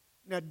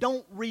 Now,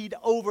 don't read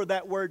over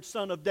that word,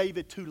 son of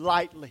David, too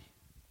lightly.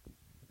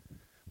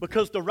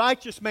 Because the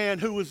righteous man,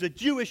 who was a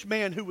Jewish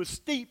man, who was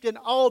steeped in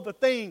all the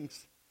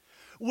things,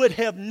 would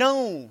have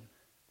known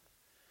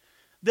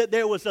that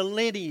there was a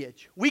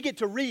lineage. We get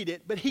to read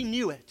it, but he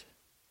knew it.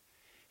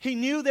 He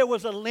knew there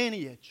was a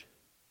lineage.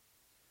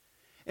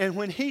 And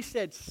when he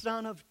said,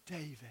 son of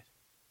David,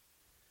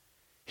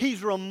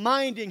 he's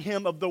reminding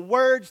him of the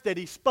words that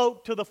he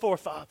spoke to the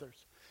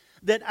forefathers.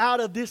 That out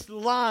of this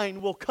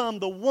line will come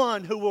the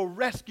one who will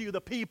rescue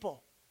the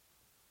people.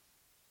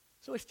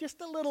 So it's just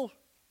a little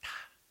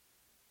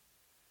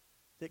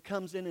that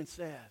comes in and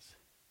says,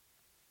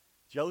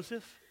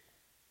 Joseph,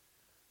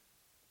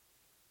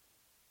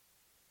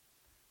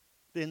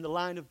 in the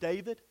line of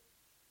David,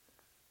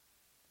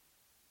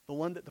 the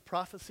one that the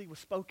prophecy was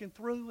spoken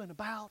through and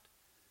about,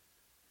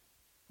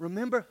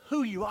 remember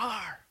who you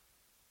are.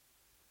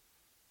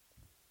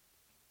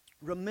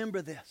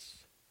 Remember this.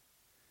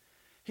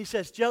 He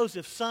says,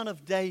 Joseph, son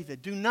of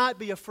David, do not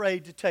be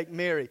afraid to take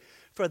Mary,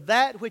 for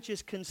that which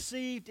is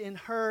conceived in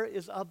her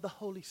is of the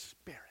Holy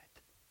Spirit.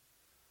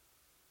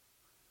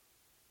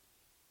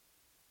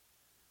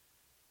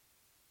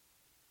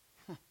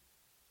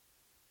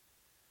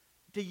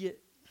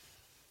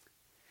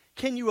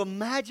 Can you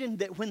imagine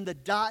that when the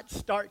dots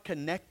start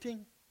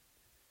connecting?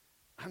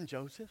 I'm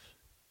Joseph.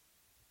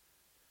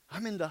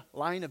 I'm in the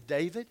line of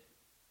David.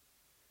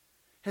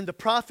 And the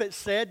prophet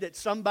said that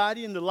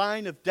somebody in the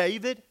line of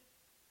David,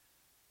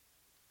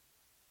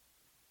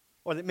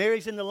 or that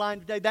Mary's in the line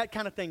of David, that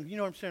kind of thing. You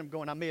know what I'm saying? I'm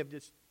going, I may have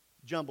just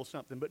jumbled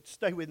something, but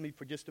stay with me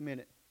for just a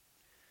minute.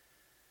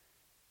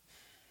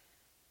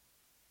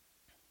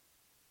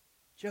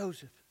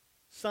 Joseph,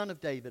 son of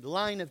David,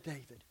 line of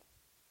David.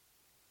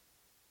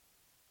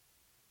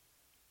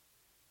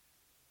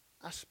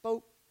 I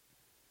spoke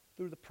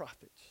through the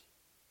prophets.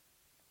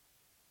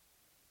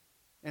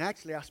 And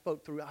actually, I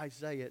spoke through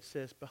Isaiah. It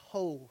says,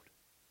 behold,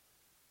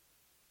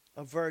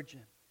 a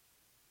virgin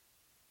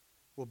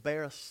will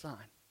bear a son.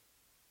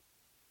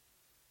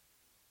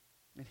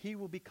 And he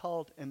will be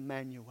called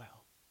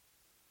Emmanuel,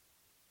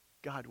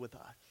 God with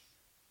us.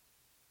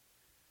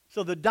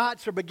 So the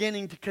dots are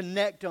beginning to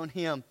connect on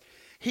him.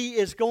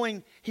 He's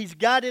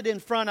got it in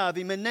front of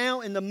him. And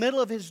now in the middle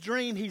of his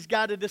dream, he's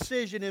got a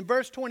decision. And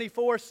verse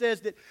 24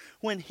 says that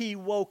when he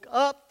woke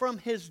up from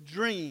his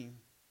dream,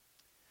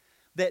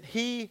 that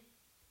he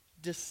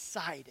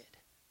decided.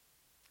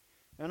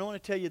 And I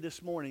want to tell you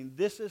this morning,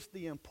 this is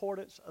the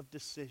importance of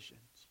decisions.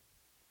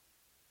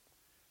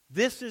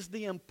 This is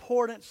the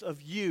importance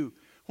of you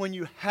when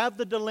you have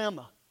the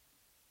dilemma,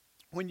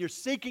 when you're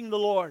seeking the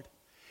Lord,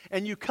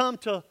 and you come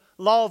to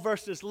law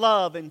versus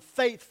love and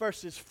faith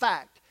versus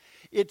fact.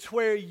 It's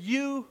where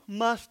you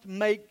must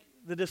make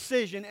the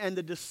decision, and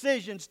the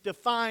decisions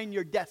define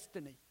your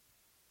destiny.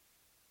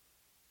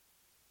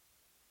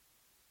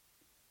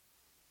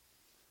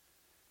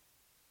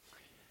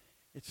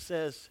 It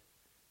says,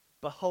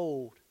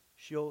 behold,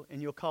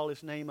 and you'll call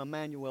his name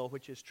Emmanuel,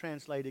 which is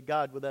translated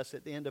God with us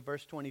at the end of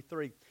verse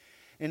 23.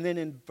 And then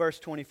in verse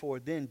 24,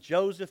 then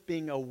Joseph,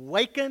 being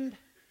awakened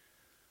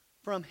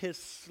from his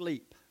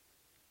sleep,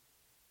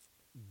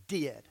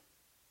 did.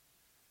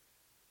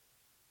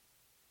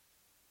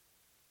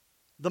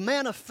 The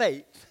man of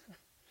faith,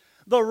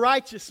 the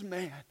righteous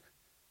man,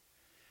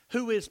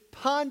 who is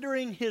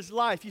pondering his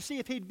life. You see,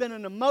 if he'd been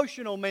an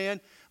emotional man,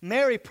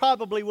 Mary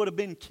probably would have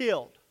been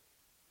killed.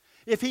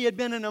 If he had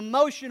been an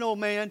emotional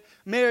man,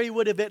 Mary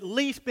would have at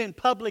least been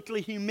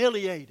publicly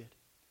humiliated.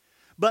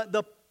 But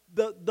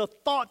the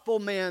thoughtful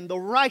man, the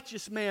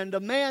righteous man, the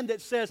man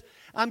that says,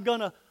 I'm going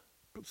to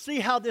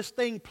see how this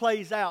thing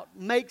plays out,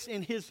 makes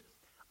in his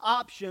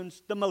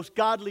options the most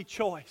godly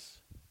choice.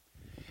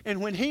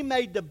 And when he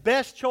made the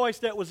best choice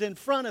that was in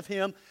front of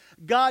him,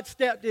 God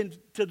stepped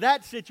into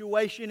that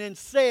situation and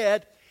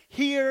said,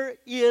 here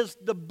is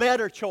the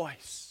better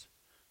choice,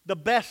 the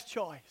best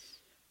choice.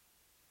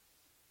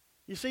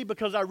 You see,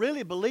 because I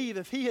really believe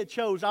if he had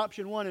chose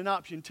option 1 and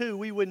option 2,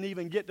 we wouldn't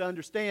even get to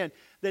understand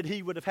that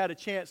he would have had a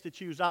chance to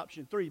choose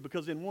option 3,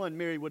 because in 1,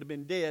 Mary would have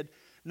been dead.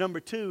 Number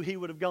 2, he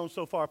would have gone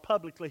so far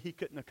publicly he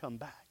couldn't have come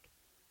back.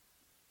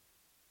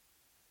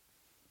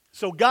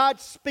 So God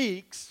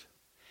speaks,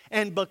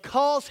 and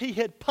because he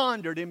had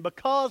pondered and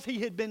because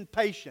he had been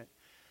patient,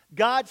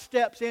 God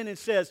steps in and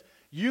says,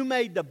 you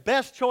made the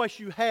best choice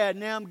you had,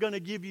 now I'm going to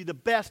give you the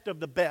best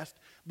of the best,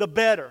 the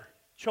better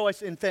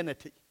choice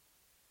infinity.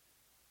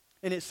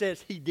 And it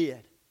says he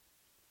did.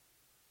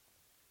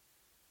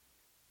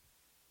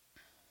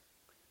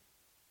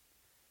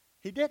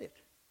 He did it.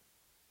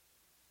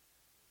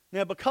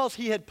 Now, because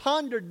he had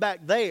pondered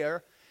back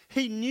there,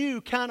 he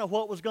knew kind of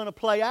what was going to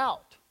play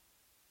out.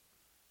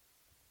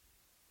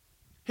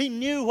 He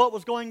knew what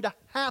was going to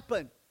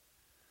happen.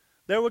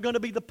 There were going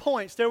to be the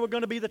points. There were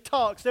going to be the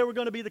talks. There were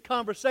going to be the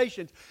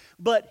conversations.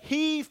 But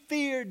he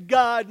feared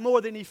God more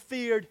than he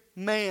feared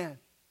man.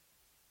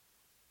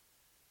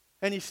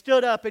 And he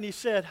stood up and he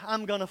said,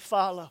 I'm going to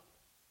follow.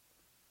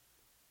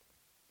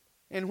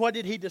 And what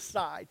did he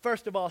decide?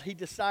 First of all, he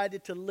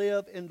decided to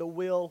live in the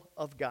will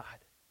of God.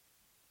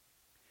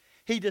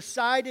 He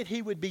decided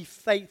he would be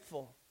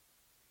faithful.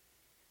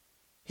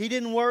 He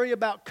didn't worry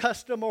about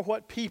custom or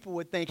what people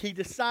would think. He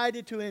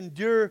decided to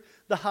endure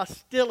the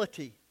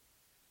hostility.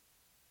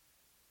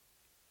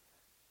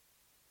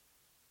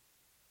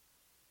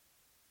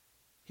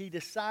 He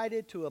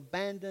decided to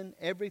abandon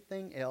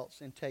everything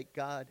else and take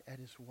God at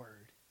His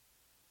word.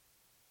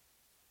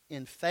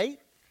 In faith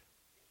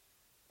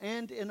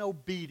and in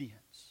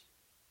obedience,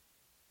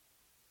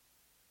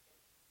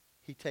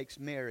 he takes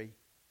Mary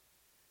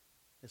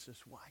as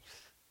his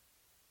wife.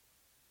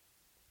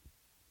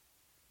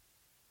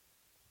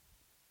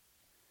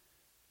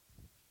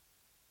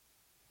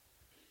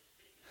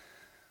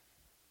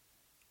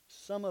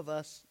 Some of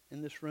us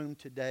in this room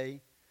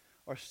today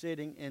are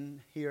sitting in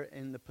here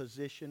in the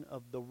position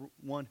of the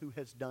one who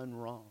has done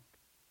wrong.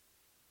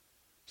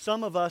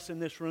 Some of us in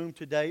this room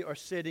today are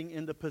sitting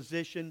in the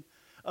position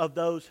of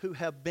those who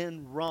have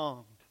been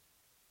wronged.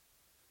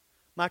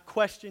 My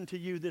question to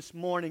you this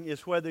morning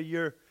is whether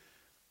you're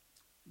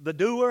the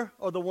doer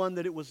or the one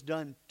that it was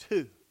done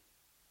to.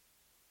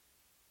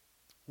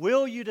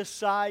 Will you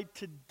decide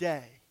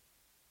today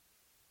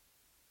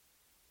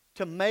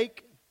to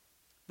make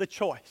the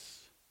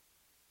choice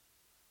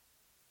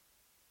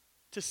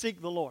to seek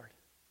the Lord?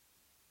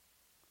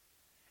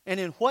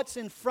 And in what's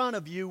in front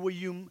of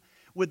you,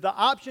 with the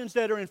options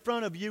that are in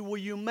front of you, will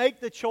you make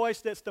the choice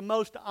that's the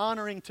most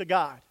honoring to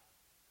God?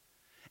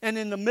 And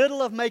in the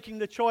middle of making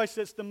the choice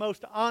that's the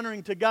most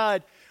honoring to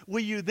God,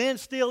 will you then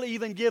still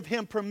even give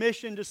Him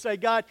permission to say,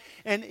 God,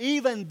 and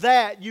even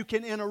that you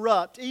can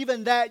interrupt,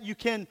 even that you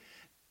can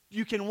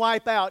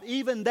wipe out,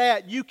 even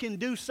that you can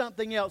do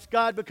something else,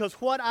 God, because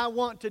what I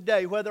want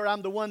today, whether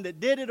I'm the one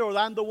that did it or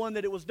I'm the one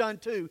that it was done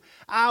to,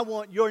 I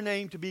want your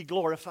name to be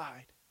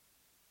glorified.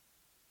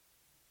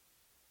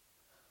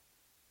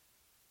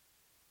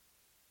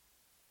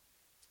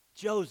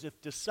 Joseph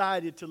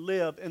decided to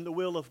live in the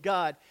will of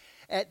God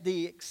at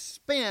the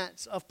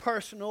expense of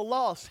personal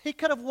loss. He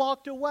could have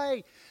walked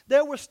away.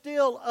 There were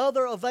still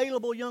other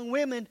available young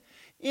women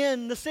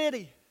in the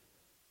city.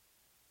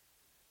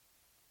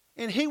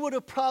 And he would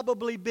have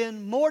probably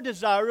been more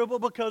desirable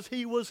because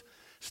he was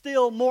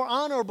still more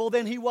honorable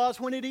than he was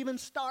when it even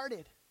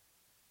started.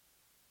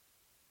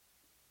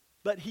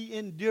 But he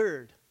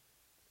endured.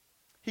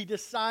 He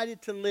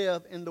decided to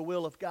live in the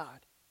will of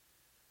God.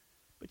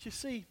 But you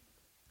see,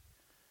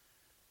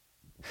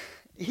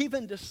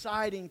 even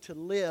deciding to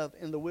live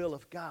in the will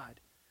of God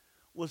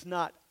was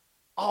not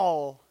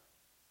all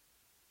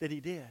that he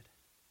did.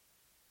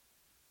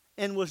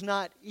 And was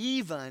not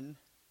even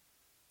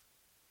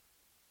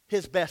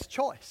his best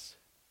choice.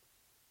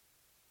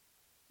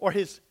 Or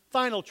his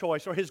final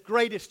choice or his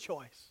greatest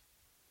choice.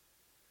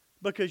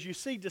 Because you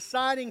see,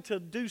 deciding to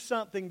do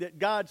something that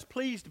God's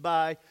pleased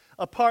by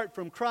apart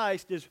from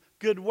Christ is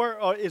good work,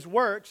 or is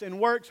works, and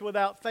works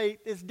without faith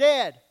is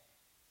dead.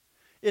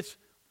 It's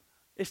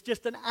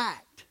just an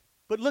act.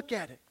 But look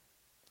at it.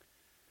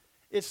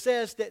 It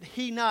says that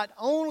he not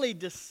only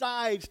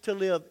decides to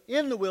live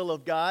in the will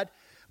of God,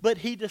 but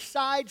he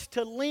decides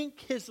to link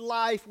his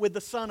life with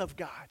the Son of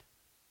God.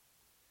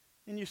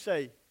 And you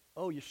say,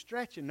 oh, you're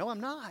stretching. No,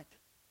 I'm not.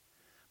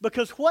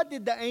 Because what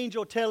did the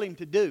angel tell him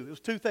to do? It was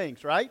two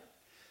things, right?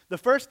 The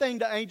first thing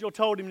the angel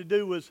told him to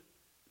do was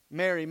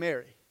marry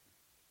Mary.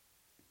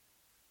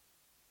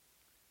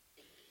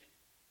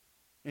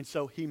 And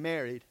so he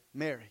married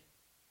Mary.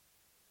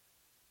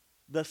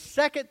 The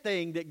second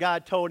thing that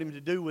God told him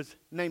to do was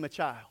name a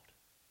child.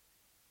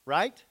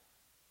 Right?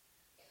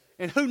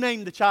 And who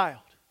named the child?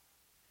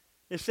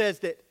 It says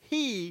that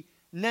he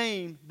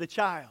named the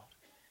child.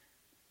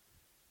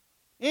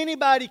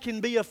 Anybody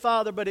can be a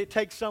father, but it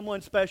takes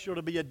someone special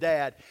to be a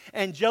dad.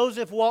 And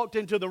Joseph walked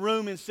into the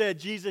room and said,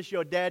 Jesus,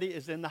 your daddy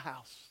is in the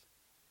house.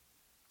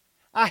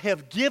 I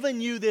have given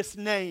you this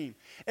name.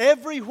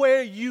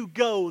 Everywhere you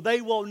go,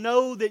 they will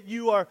know that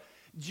you are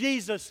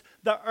Jesus,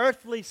 the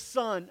earthly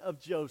son of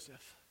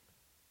Joseph.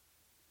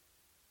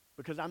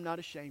 Because I'm not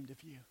ashamed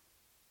of you.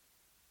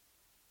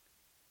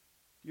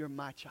 You're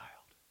my child.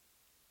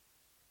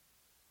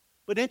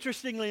 But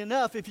interestingly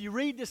enough, if you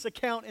read this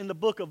account in the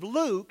book of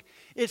Luke,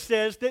 it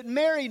says that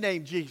Mary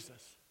named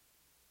Jesus.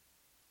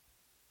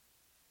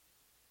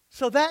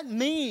 So that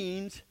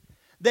means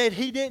that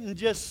he didn't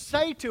just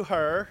say to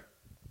her,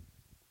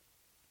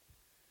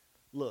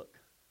 look,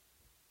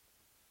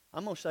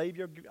 I'm going to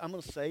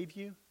save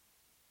you.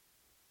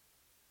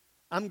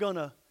 I'm going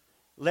to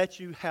let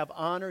you have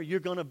honor. You're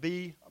going to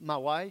be my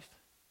wife.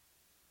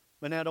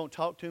 But now don't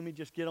talk to me.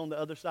 Just get on the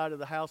other side of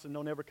the house and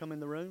don't ever come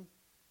in the room.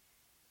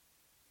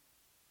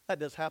 That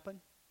does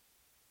happen.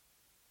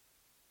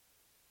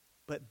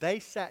 But they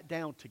sat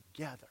down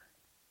together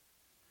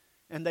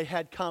and they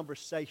had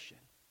conversation.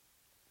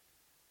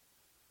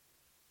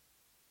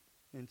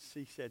 And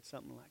she said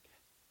something like,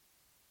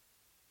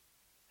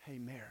 hey,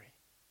 Mary,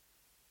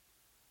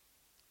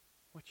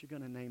 what you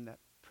going to name that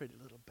pretty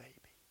little baby?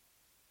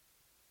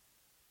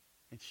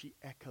 And she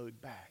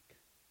echoed back,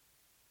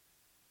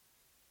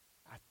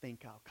 I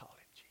think I'll call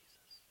him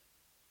Jesus.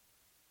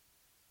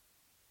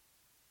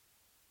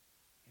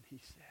 And he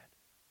said,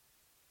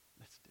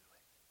 let's do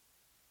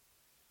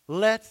it.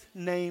 Let's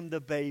name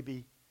the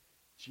baby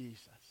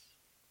Jesus.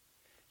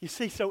 You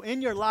see, so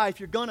in your life,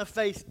 you're going to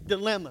face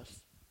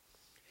dilemmas.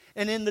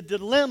 And in the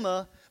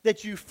dilemma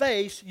that you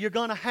face, you're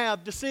going to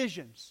have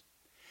decisions.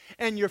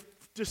 And your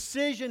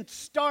decision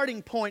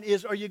starting point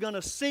is, are you going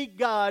to seek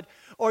God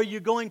or are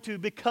you going to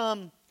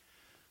become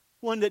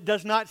one that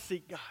does not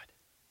seek God?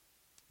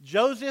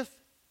 Joseph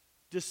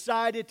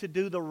decided to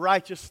do the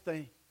righteous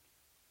thing.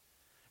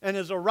 And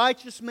as a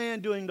righteous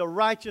man doing the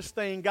righteous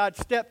thing, God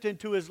stepped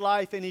into his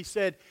life and he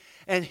said,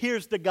 and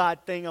here's the God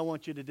thing I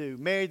want you to do.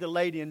 Marry the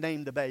lady and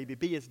name the baby.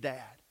 Be his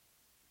dad.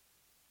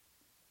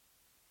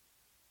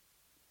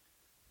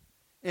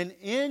 And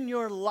in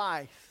your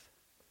life,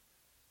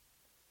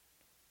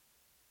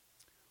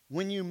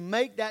 when you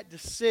make that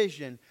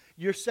decision,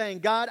 you're saying,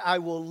 God, I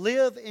will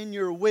live in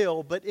your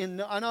will, but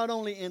not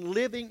only in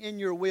living in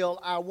your will,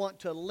 I want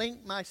to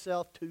link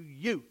myself to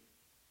you.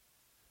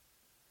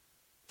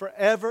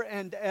 Forever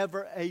and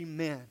ever,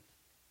 amen.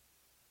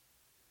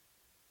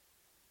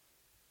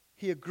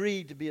 He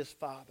agreed to be his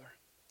father.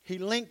 He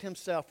linked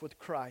himself with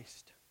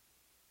Christ.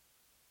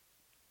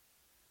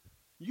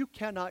 You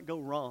cannot go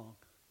wrong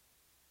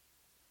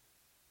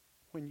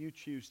when you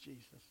choose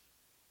Jesus.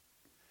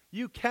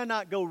 You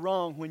cannot go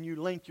wrong when you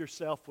link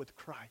yourself with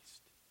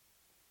Christ.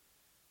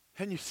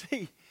 And you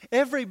see,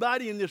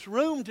 everybody in this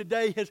room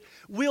today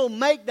will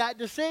make that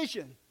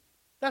decision.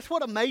 That's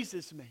what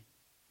amazes me.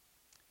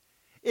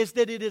 Is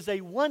that it is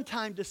a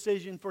one-time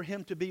decision for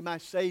him to be my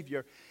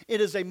Savior.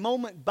 It is a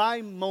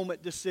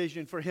moment-by-moment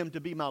decision for him to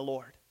be my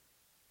Lord.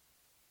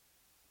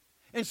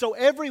 And so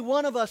every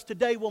one of us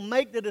today will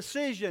make the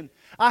decision,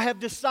 I have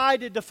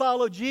decided to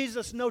follow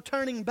Jesus, no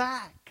turning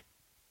back.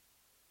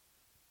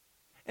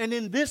 And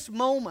in this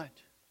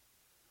moment,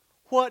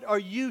 what are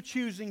you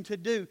choosing to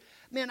do?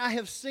 Man, I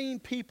have seen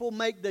people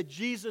make the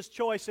Jesus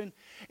choice,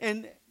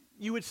 and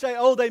you would say,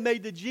 oh, they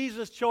made the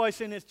Jesus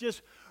choice and it's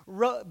just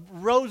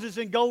roses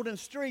and golden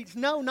streets.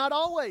 No, not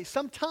always.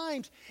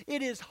 Sometimes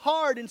it is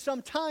hard and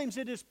sometimes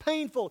it is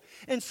painful.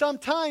 And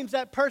sometimes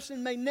that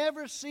person may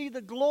never see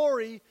the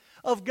glory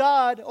of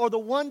God or the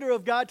wonder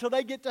of God till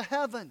they get to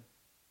heaven.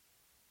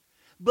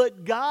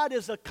 But God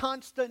is a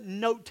constant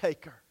note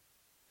taker.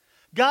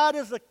 God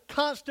is a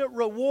constant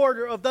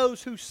rewarder of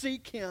those who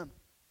seek him.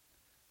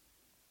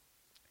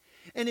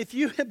 And if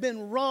you have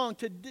been wrong,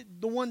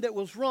 the one that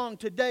was wrong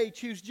today,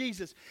 choose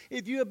Jesus.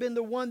 If you have been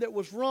the one that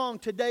was wrong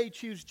today,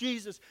 choose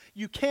Jesus.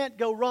 You can't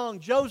go wrong.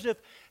 Joseph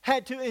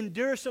had to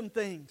endure some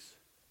things.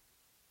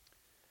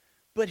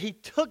 But he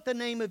took the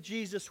name of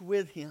Jesus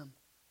with him.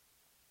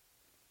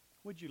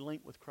 Would you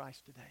link with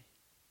Christ today?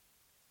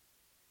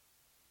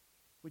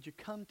 Would you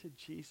come to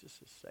Jesus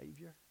as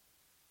Savior?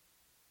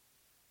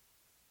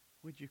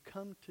 Would you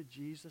come to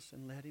Jesus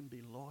and let Him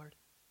be Lord?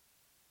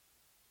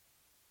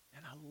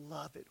 And I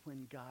love it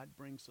when God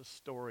brings a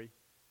story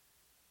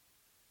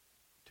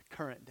to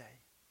current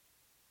day,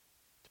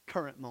 to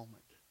current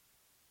moment,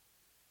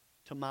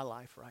 to my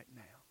life right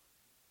now.